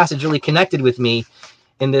that passage really connected with me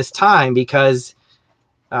in this time because,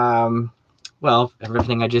 well,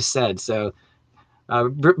 everything I just said. So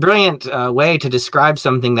brilliant way to describe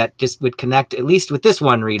something that just would connect at least with this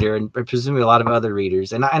one reader and presumably a lot of other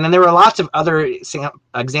readers. And then there were lots of other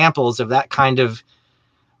examples of that kind of,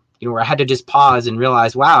 you know, where I had to just pause and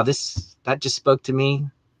realize, wow, that just spoke to me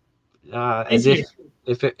as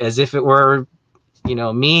if it were, you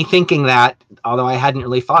know, me thinking that, although I hadn't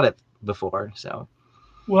really thought it before. So,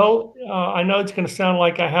 well, I know it's going to sound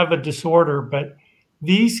like I have a disorder, but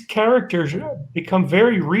these characters become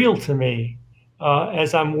very real to me.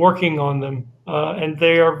 As I'm working on them, and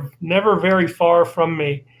they are never very far from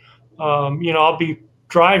me. You know, I'll be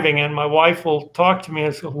driving and my wife will talk to me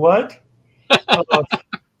and say, "What?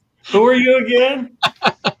 Who are you again?"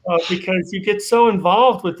 Because you get so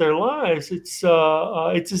involved with their lives, it's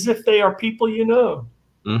as if they are people you know.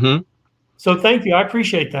 Mm-hmm. So thank you. I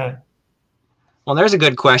appreciate that. Well, there's a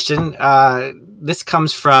good question. This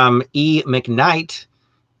comes from E. McKnight.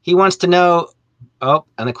 He wants to know. Oh,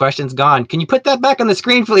 and the question's gone. Can you put that back on the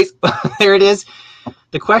screen, please? There it is.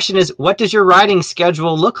 The question is, what does your writing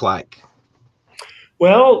schedule look like?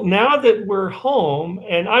 Well, now that we're home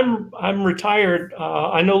and I'm retired,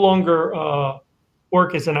 I no longer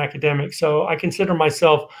work as an academic. So I consider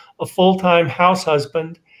myself a full-time house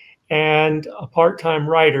husband and a part-time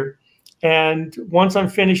writer. And once I'm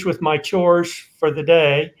finished with my chores for the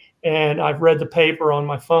day and I've read the paper on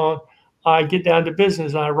my phone, I get down to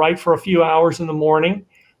business. I write for a few hours in the morning.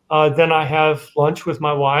 Then I have lunch with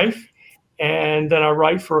my wife. And then I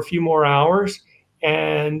write for a few more hours.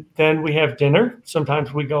 And then we have dinner.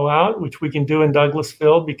 Sometimes we go out, which we can do in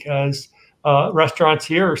Douglasville because restaurants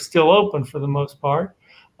here are still open for the most part.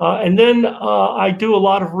 And then I do a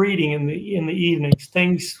lot of reading in the evenings,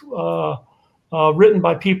 things written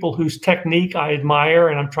by people whose technique I admire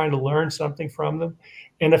and I'm trying to learn something from them.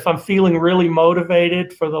 And if I'm feeling really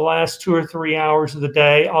motivated for the last 2 or 3 hours of the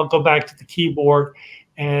day, I'll go back to the keyboard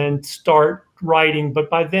and start writing. But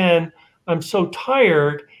by then, I'm so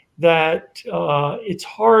tired that it's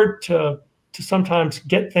hard to sometimes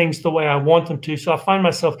get things the way I want them to. So I find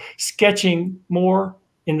myself sketching more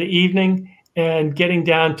in the evening and getting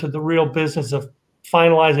down to the real business of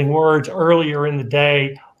finalizing words earlier in the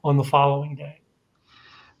day on the following day.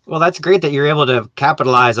 Well, that's great that you're able to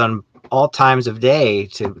capitalize on all times of day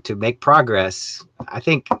to make progress. I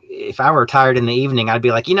think if I were tired in the evening, I'd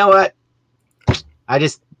be like, you know what? I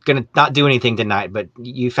just gonna not do anything tonight. But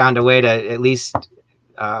you found a way to at least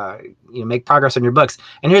make progress on your books.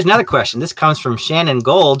 And here's another question. This comes from Shannon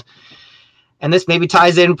Gold, and this maybe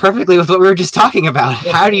ties in perfectly with what we were just talking about.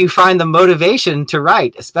 How do you find the motivation to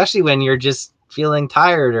write, especially when you're just feeling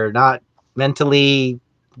tired or not mentally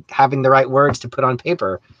having the right words to put on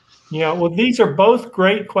paper? Yeah, well, these are both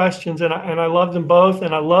great questions, and I love them both.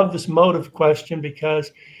 And I love this motive question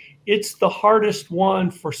because it's the hardest one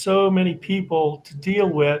for so many people to deal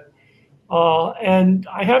with. And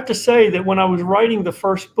I have to say that when I was writing the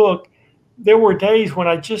first book, there were days when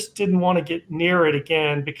I just didn't want to get near it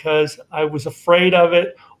again because I was afraid of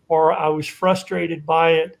it or I was frustrated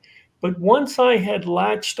by it. But once I had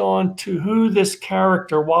latched on to who this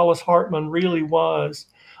character, Wallace Hartman, really was,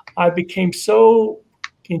 I became so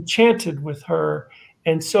enchanted with her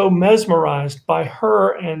and so mesmerized by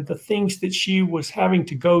her and the things that she was having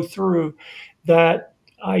to go through that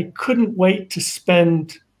I couldn't wait to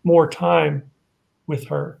spend more time with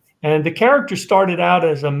her. And the character started out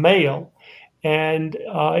as a male, and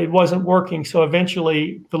it wasn't working. So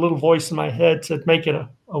eventually the little voice in my head said, make it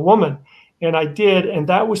a woman. And I did. And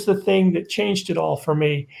that was the thing that changed it all for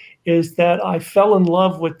me, is that I fell in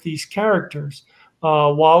love with these characters.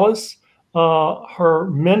 Wallace, her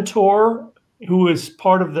mentor, who is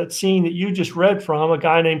part of that scene that you just read from, a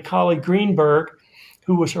guy named Collie Greenberg,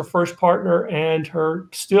 who was her first partner and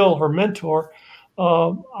still her mentor.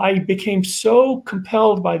 I became so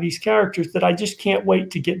compelled by these characters that I just can't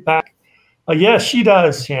wait to get back. Yes, she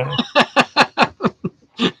does, Shannon.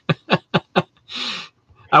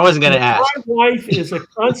 I wasn't going to ask. My wife is a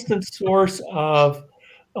constant source of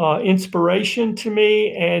inspiration to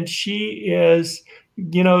me, and she is,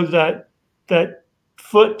 that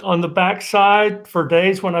foot on the backside for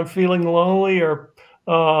days when I'm feeling lonely or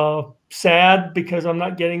sad because I'm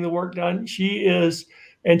not getting the work done. She is,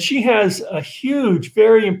 and she has a huge,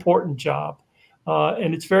 very important job.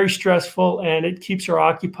 And it's very stressful and it keeps her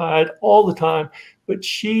occupied all the time. But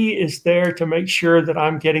she is there to make sure that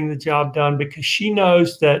I'm getting the job done because she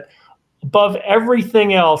knows that above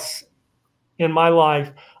everything else in my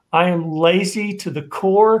life, I am lazy to the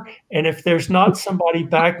core. And if there's not somebody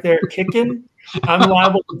back there kicking, I'm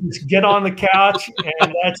liable to just get on the couch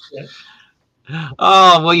and that's it.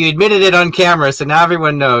 Oh, well, you admitted it on camera, so now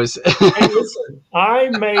everyone knows. Hey, listen, I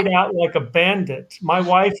made out like a bandit. My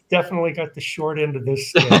wife definitely got the short end of this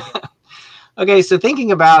stick. Okay, so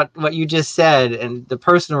thinking about what you just said and the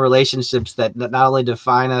personal relationships that not only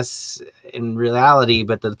define us in reality,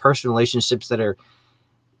 but the personal relationships that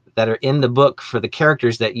are in the book for the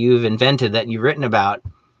characters that you've invented, that you've written about,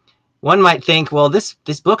 one might think, well, this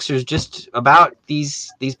book is just about these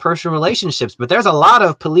personal relationships, but there's a lot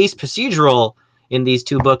of police procedural in these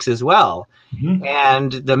two books as well. Mm-hmm.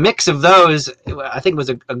 And the mix of those, I think, was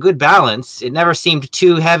a good balance. It never seemed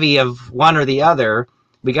too heavy of one or the other.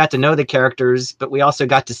 We got to know the characters, but we also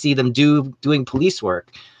got to see them doing police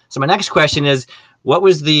work. So my next question is, what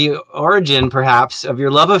was the origin, perhaps, of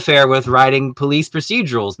your love affair with writing police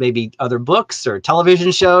procedurals? Maybe other books or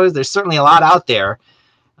television shows? There's certainly a lot out there.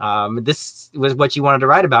 This was what you wanted to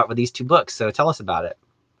write about with these two books. So tell us about it.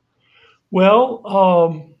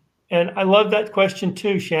 Well, and I love that question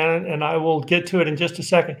too, Shannon, and I will get to it in just a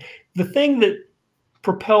second. The thing that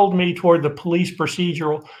propelled me toward the police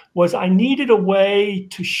procedural was I needed a way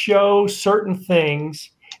to show certain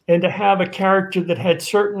things and to have a character that had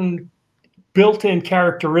certain built-in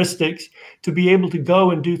characteristics to be able to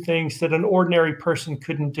go and do things that an ordinary person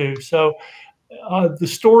couldn't do. So the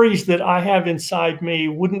stories that I have inside me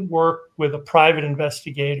wouldn't work with a private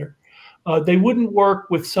investigator. They wouldn't work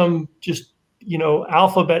with some just,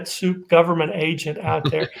 alphabet soup government agent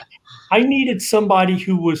out there. I needed somebody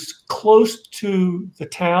who was close to the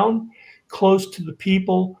town, close to the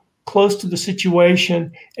people, close to the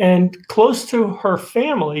situation, and close to her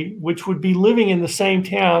family, which would be living in the same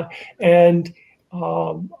town. And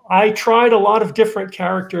I tried a lot of different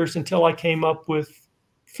characters until I came up with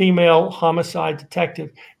female homicide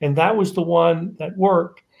detective, and that was the one that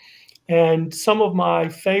worked. And some of my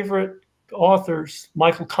favorite authors,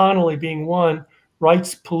 Michael Connelly being one,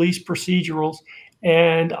 writes police procedurals,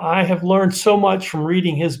 and I have learned so much from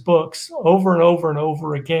reading his books over and over and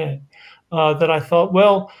over again that I thought,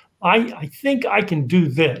 well, I think I can do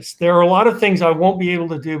this. There are a lot of things I won't be able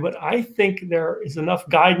to do, but I think there is enough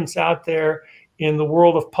guidance out there in the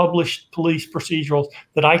world of published police procedurals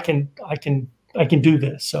that I can do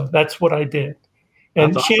this. So that's what I did.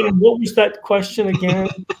 And awesome. Shannon, what was that question again?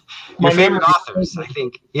 Your favorite authors, I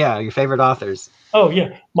think. Yeah, your favorite authors. Oh,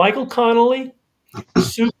 yeah. Michael Connelly,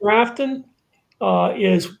 Sue Grafton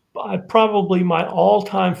is probably my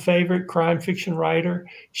all-time favorite crime fiction writer.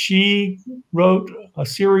 She wrote a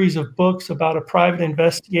series of books about a private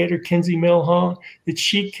investigator, Kinsey Milhone, that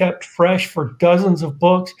she kept fresh for dozens of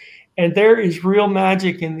books. And there is real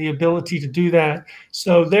magic in the ability to do that.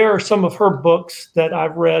 So there are some of her books that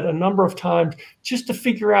I've read a number of times just to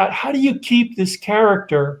figure out, how do you keep this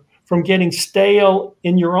character from getting stale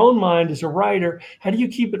in your own mind as a writer? How do you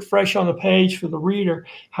keep it fresh on the page for the reader?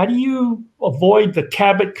 How do you avoid the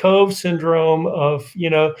Cabot Cove syndrome of,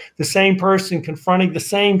 the same person confronting the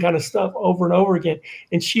same kind of stuff over and over again?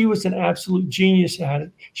 And she was an absolute genius at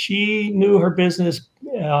it. She knew her business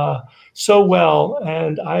so well,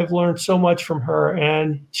 and I've learned so much from her.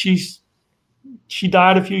 And she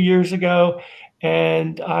died a few years ago,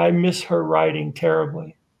 and I miss her writing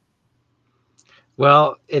terribly.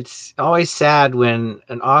 Well, it's always sad when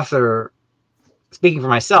an author, speaking for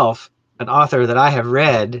myself, an author that I have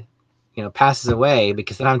read, passes away,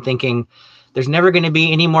 because then I'm thinking there's never going to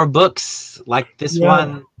be any more books like this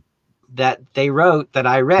one that they wrote that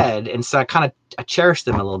I read. And so I cherish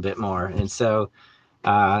them a little bit more. And so,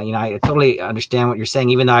 I totally understand what you're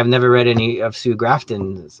saying, even though I've never read any of Sue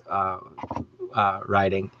Grafton's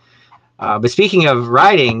writing. But speaking of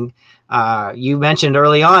writing, you mentioned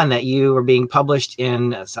early on that you were being published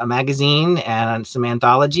in a magazine and some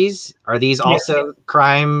anthologies. Are these also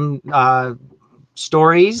crime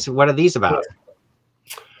stories? What are these about?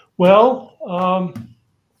 Well,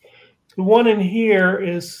 the one in here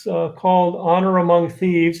is called Honor Among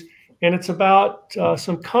Thieves, and it's about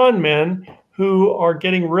some con men who are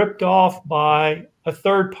getting ripped off by a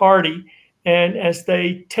third party. And as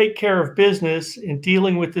they take care of business in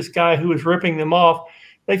dealing with this guy who is ripping them off,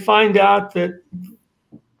 they find out that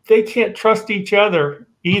they can't trust each other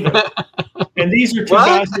either. And these are two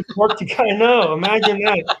guys who work together. I know, imagine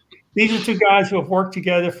that. These are two guys who have worked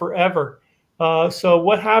together forever. So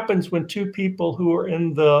what happens when two people who are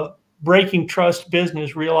in the breaking trust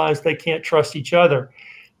business realize they can't trust each other?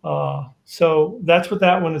 So that's what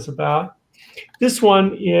that one is about. This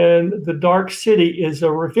one in The Dark City is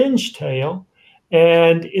a revenge tale,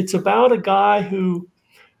 and it's about a guy who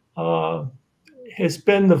has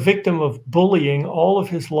been the victim of bullying all of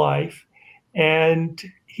his life, and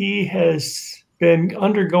he has been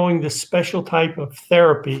undergoing this special type of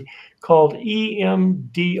therapy called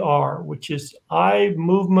EMDR, which is eye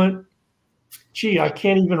movement. Gee, I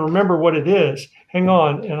can't even remember what it is. Hang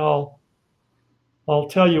on, and I'll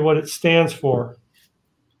tell you what it stands for.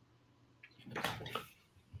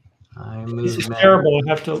 This is terrible. I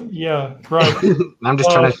have to, right. I'm just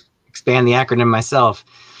trying to expand the acronym myself.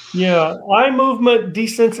 Yeah, eye movement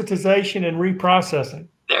desensitization and reprocessing.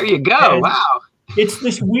 There you go. And wow. It's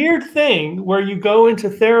this weird thing where you go into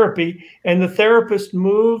therapy and the therapist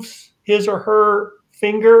moves his or her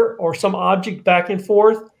finger or some object back and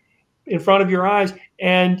forth in front of your eyes,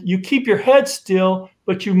 and you keep your head still,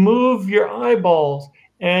 but you move your eyeballs,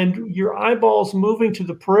 and your eyeballs moving to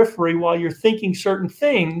the periphery while you're thinking certain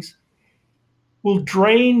things will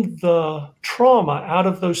drain the trauma out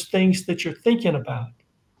of those things that you're thinking about.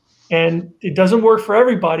 And it doesn't work for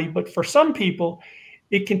everybody, but for some people,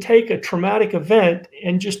 it can take a traumatic event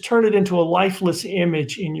and just turn it into a lifeless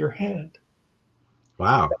image in your head.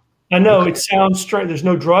 Wow. I know it sounds strange. There's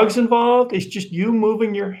no drugs involved. It's just you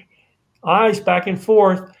moving your eyes back and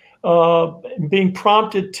forth, being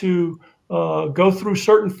prompted to go through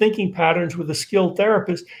certain thinking patterns with a skilled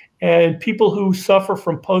therapist. And people who suffer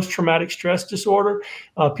from post-traumatic stress disorder,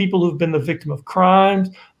 people who've been the victim of crimes,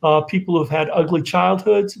 people who've had ugly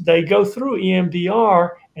childhoods, they go through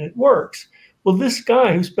EMDR and it works. Well, this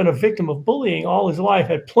guy who's been a victim of bullying all his life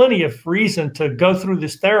had plenty of reason to go through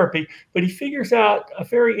this therapy, but he figures out a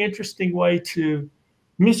very interesting way to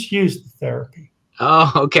misuse the therapy.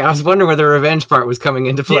 Oh, okay. I was wondering where the revenge part was coming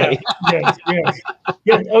into play. Yes.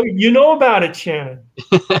 Oh, you know about it, Shannon.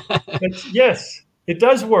 Yes. It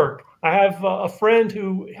does work. I have a friend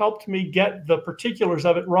who helped me get the particulars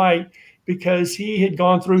of it right because he had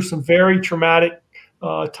gone through some very traumatic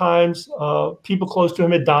times. People close to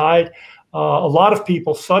him had died. A lot of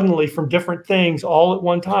people suddenly from different things all at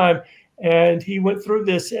one time. And he went through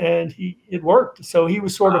this and it worked. So he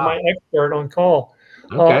was sort of my expert on call.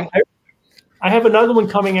 Okay. I have another one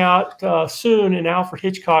coming out soon in Alfred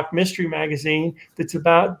Hitchcock Mystery Magazine that's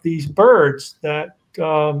about these birds that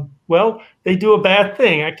they do a bad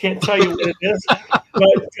thing. I can't tell you what it is,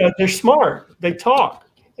 but they're smart. They talk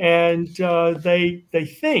and they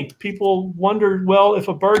think. People wonder, well, if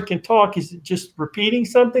a bird can talk, is it just repeating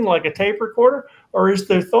something like a tape recorder, or is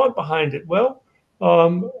there thought behind it? Well,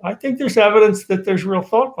 I think there's evidence that there's real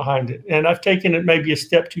thought behind it, and I've taken it maybe a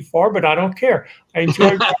step too far, but I don't care. I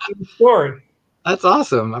enjoy writing the story. That's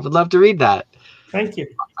awesome. I would love to read that. Thank you.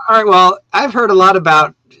 All right. Well, I've heard a lot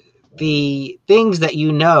about the things that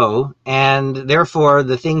you know, and therefore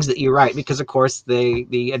the things that you write, because of course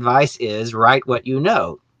the advice is write what you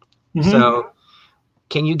know. Mm-hmm. So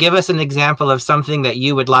can you give us an example of something that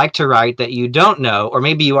you would like to write that you don't know, or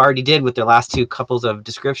maybe you already did with the last two couples of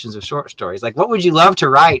descriptions of short stories? Like, what would you love to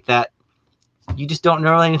write that you just don't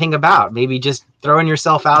know anything about? Maybe just throwing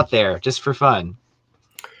yourself out there just for fun,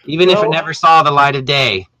 even if it never saw the light of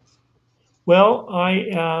day. Well,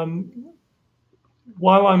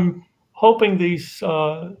 while I'm hoping these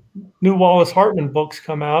new Wallace Hartman books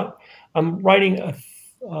come out, I'm writing a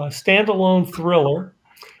standalone thriller,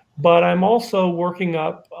 but I'm also working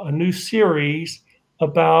up a new series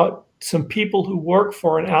about some people who work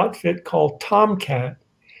for an outfit called Tomcat.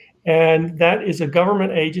 And that is a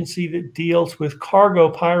government agency that deals with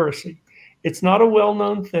cargo piracy. It's not a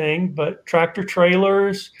well-known thing, but tractor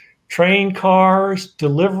trailers, train cars,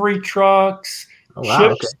 delivery trucks,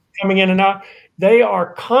 ships coming in and out, they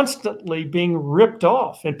are constantly being ripped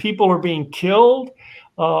off and people are being killed.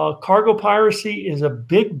 Cargo piracy is a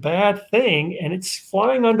big, bad thing, and it's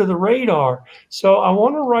flying under the radar. So I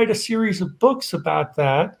want to write a series of books about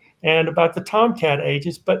that and about the Tomcat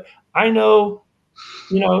agents, but I know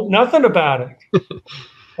nothing about it.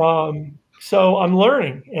 So I'm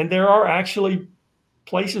learning, and there are actually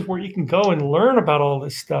places where you can go and learn about all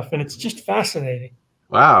this stuff, and it's just fascinating.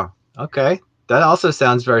 Wow. Okay. That also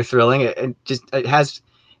sounds very thrilling. It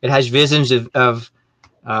has visions of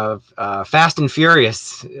Fast and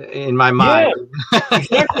Furious in my mind. Yeah,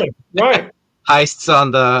 exactly. Right. Heists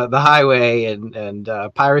on the highway and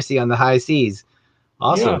piracy on the high seas.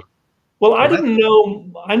 Awesome. Yeah. Well, I didn't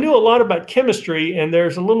know. I knew a lot about chemistry, and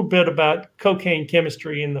there's a little bit about cocaine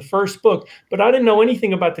chemistry in the first book, but I didn't know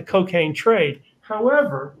anything about the cocaine trade.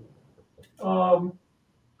 However,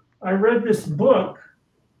 I read this book,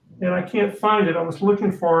 and I can't find it. I was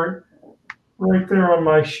looking for it right there on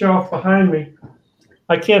my shelf behind me.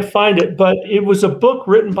 I can't find it, but it was a book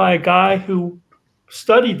written by a guy who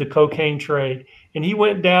studied the cocaine trade. And he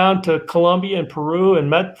went down to Colombia and Peru and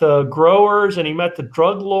met the growers, and he met the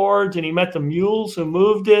drug lords, and he met the mules who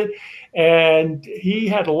moved it. And he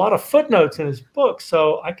had a lot of footnotes in his book,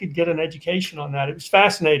 so I could get an education on that. It was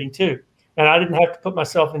fascinating too. And I didn't have to put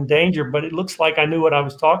myself in danger, but it looks like I knew what I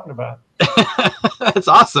was talking about. That's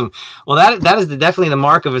awesome. Well, that is definitely the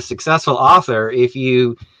mark of a successful author. If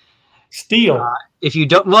you steal. If you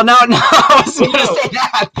don't, well, no, I was going to say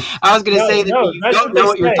that. I was going to say that you don't know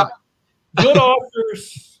what you're talking.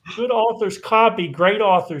 Good authors copy. Great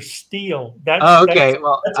authors steal. Okay.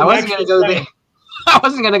 Well, I wasn't going to go there. I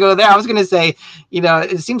wasn't going to go there. I was going to say,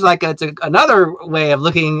 it seems like it's another way of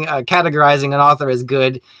looking, categorizing an author as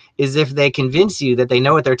good is if they convince you that they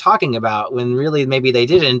know what they're talking about when really maybe they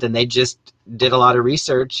didn't, and they just did a lot of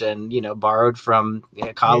research and borrowed from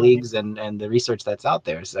colleagues and the research that's out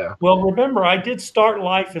there. So well, remember, I did start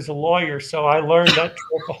life as a lawyer, so I learned that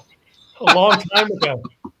trick a long time ago.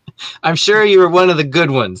 I'm sure you were one of the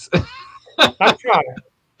good ones. I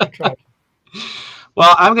tried.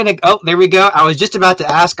 Well, there we go. I was just about to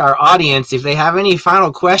ask our audience if they have any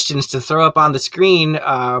final questions to throw up on the screen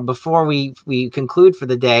before we conclude for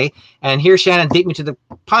the day. And here, Shannon, beat me to the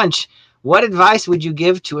punch. What advice would you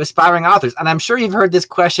give to aspiring authors? And I'm sure you've heard this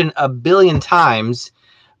question a billion times,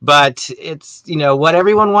 but it's, what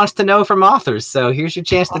everyone wants to know from authors. So here's your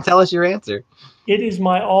chance to tell us your answer. It is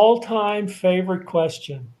my all-time favorite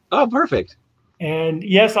question. Oh, perfect. And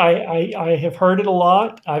yes, I have heard it a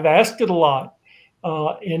lot. I've asked it a lot.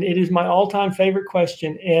 And it is my all-time favorite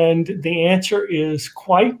question. And the answer is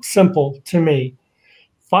quite simple to me.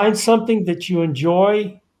 Find something that you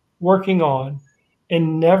enjoy working on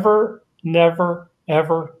and never, never,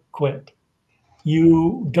 ever quit.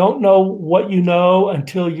 You don't know what you know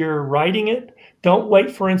until you're writing it. Don't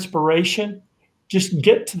wait for inspiration. Just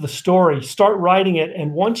get to the story, start writing it.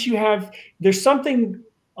 And once you there's something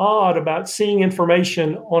odd about seeing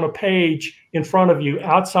information on a page in front of you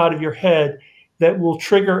outside of your head that will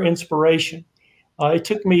trigger inspiration. It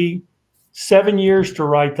took me 7 years to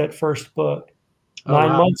write that first book,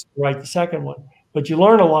 9 months to write the second one. But you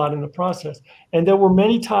learn a lot in the process. And there were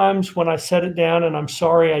many times when I set it down, and I'm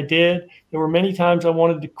sorry I did. There were many times I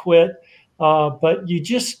wanted to quit, but you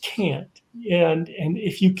just can't. And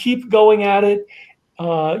if you keep going at it,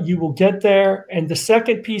 you will get there. And the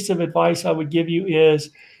second piece of advice I would give you is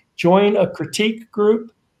join a critique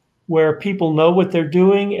group where people know what they're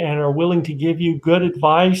doing and are willing to give you good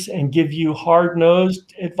advice and give you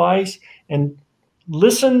hard-nosed advice, and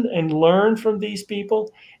listen and learn from these people.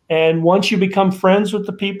 And once you become friends with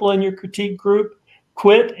the people in your critique group,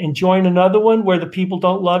 quit and join another one where the people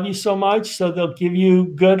don't love you so much, so they'll give you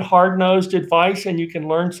good, hard-nosed advice and you can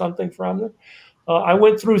learn something from them. I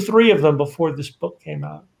went through 3 of them before this book came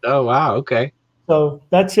out. Oh, wow. Okay. So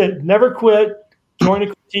that's it. Never quit. Join a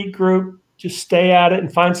critique group. Just stay at it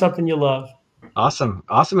and find something you love. Awesome.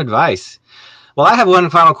 Awesome advice. Well, I have one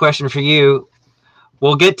final question for you.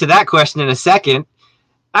 We'll get to that question in a second.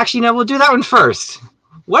 Actually, no, we'll do that one first.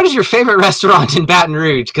 What is your favorite restaurant in Baton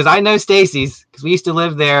Rouge? Because I know Stacy's, because we used to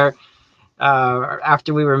live there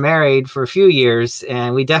after we were married for a few years,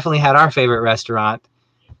 and we definitely had our favorite restaurant.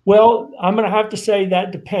 Well, I'm going to have to say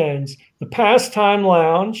that depends. The Pastime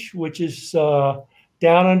Lounge, which is down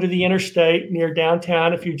under the interstate near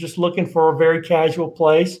downtown, if you're just looking for a very casual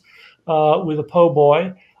place with a po'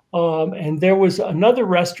 boy. And there was another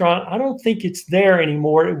restaurant. I don't think it's there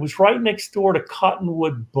anymore. It was right next door to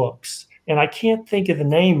Cottonwood Books, and I can't think of the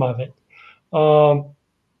name of it.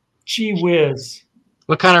 Gee whiz.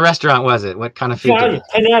 What kind of restaurant was it? What kind of food?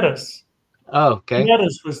 Panetta's. Oh, okay.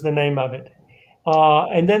 Panetta's was the name of it.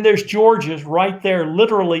 And then there's George's right there,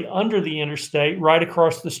 literally under the interstate, right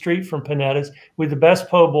across the street from Panetta's, with the best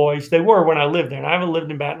po' boys. They were when I lived there, and I haven't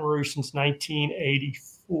lived in Baton Rouge since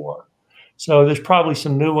 1984. So there's probably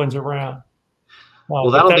some new ones around. Well,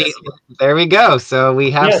 that'll be, there we go. So we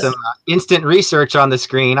have some instant research on the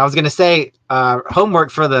screen. I was going to say homework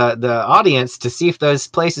for the audience to see if those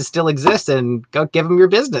places still exist and go give them your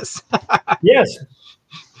business. Yes.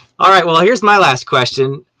 All right. Well, here's my last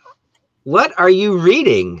question. What are you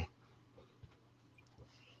reading?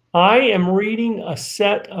 I am reading a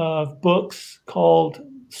set of books called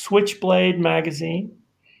Switchblade Magazine,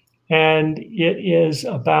 and it is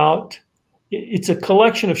about, it's a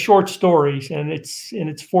collection of short stories, and it's in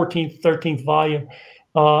its 14th, 13th volume,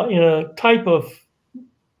 in a type of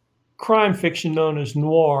crime fiction known as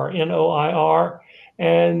noir, N-O-I-R.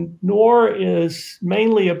 And noir is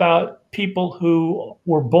mainly about people who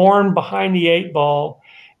were born behind the 8 ball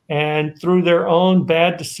and through their own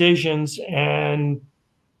bad decisions and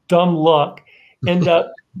dumb luck end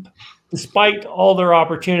up, despite all their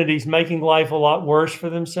opportunities, making life a lot worse for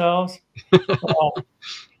themselves.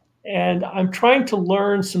 And I'm trying to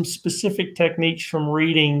learn some specific techniques from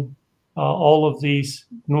reading all of these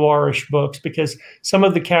noirish books, because some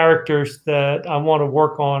of the characters that I want to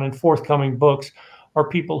work on in forthcoming books are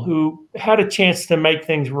people who had a chance to make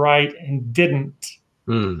things right and didn't.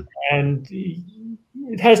 And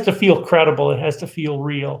it has to feel credible. It has to feel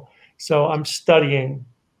real. So I'm studying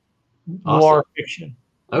noir fiction.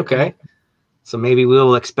 Okay. So maybe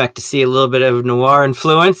we'll expect to see a little bit of noir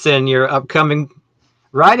influence in your upcoming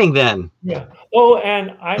writing then. Yeah. Oh,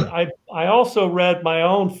 and I also read my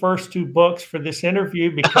own first 2 books for this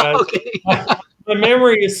interview because my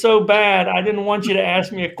memory is so bad. I didn't want you to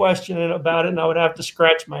ask me a question about it and I would have to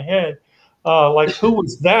scratch my head. Like, who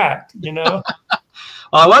was that, you know?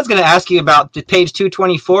 Well, I was going to ask you about page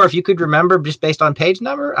 224, if you could remember just based on page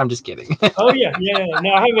number. I'm just kidding. Oh, yeah.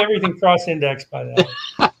 No, I have everything cross-indexed by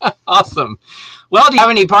that. Awesome. Well, do you have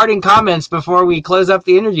any parting comments before we close up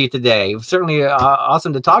the interview today? Certainly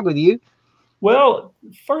awesome to talk with you. Well,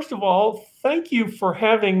 first of all, thank you for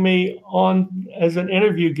having me on as an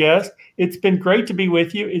interview guest. It's been great to be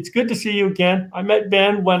with you. It's good to see you again. I met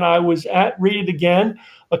Ben when I was at Read It Again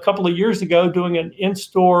a couple of years ago doing an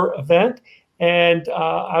in-store event. And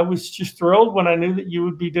I was just thrilled when I knew that you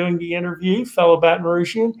would be doing the interview, fellow Baton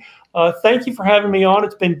Rougean. Thank you for having me on.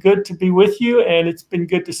 It's been good to be with you, and it's been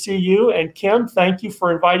good to see you. And Kim, thank you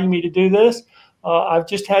for inviting me to do this. I've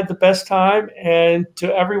just had the best time. And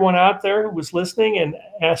to everyone out there who was listening and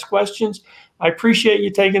asked questions, I appreciate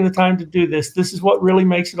you taking the time to do this. This is what really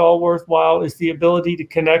makes it all worthwhile, is the ability to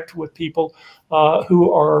connect with people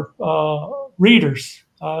who are readers.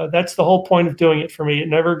 That's the whole point of doing it for me. It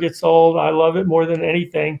never gets old. I love it more than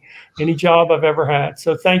anything, any job I've ever had.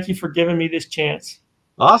 So thank you for giving me this chance.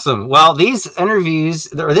 Awesome. Well, these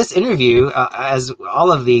interviews, or this interview, as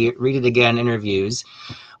all of the Read It Again interviews,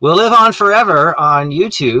 will live on forever on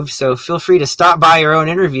YouTube. So feel free to stop by your own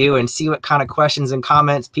interview and see what kind of questions and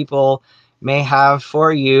comments people may have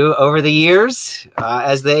for you over the years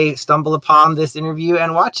as they stumble upon this interview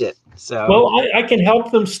and watch it. So, well, I can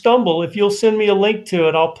help them stumble. If you'll send me a link to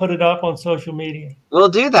it, I'll put it up on social media. We'll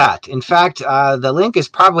do that. In fact, the link is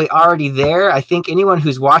probably already there. I think anyone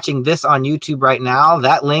who's watching this on YouTube right now,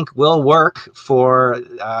 that link will work for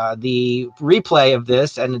the replay of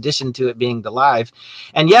this, in addition to it being the live.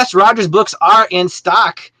 And yes, Roger's books are in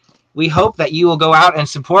stock. We hope that you will go out and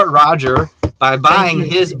support Roger by buying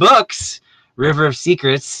his books, River of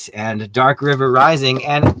Secrets and Dark River Rising,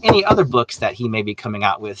 and any other books that he may be coming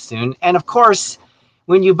out with soon. And of course,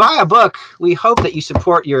 when you buy a book, we hope that you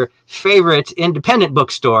support your favorite independent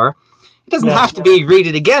bookstore. It doesn't have to be Read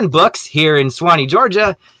It Again Books here in Suwanee,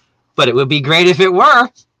 Georgia, but it would be great if it were.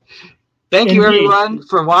 Thank you, everyone,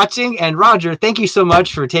 for watching. And Roger, thank you so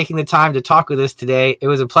much for taking the time to talk with us today. It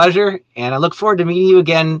was a pleasure, and I look forward to meeting you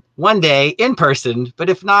again one day in person. But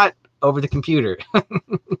if not, over the computer.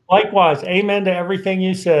 Likewise. Amen to everything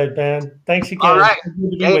you said, Ben. Thanks again. All right.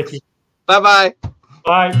 Good to be Thanks. with you. Bye-bye.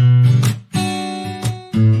 Bye.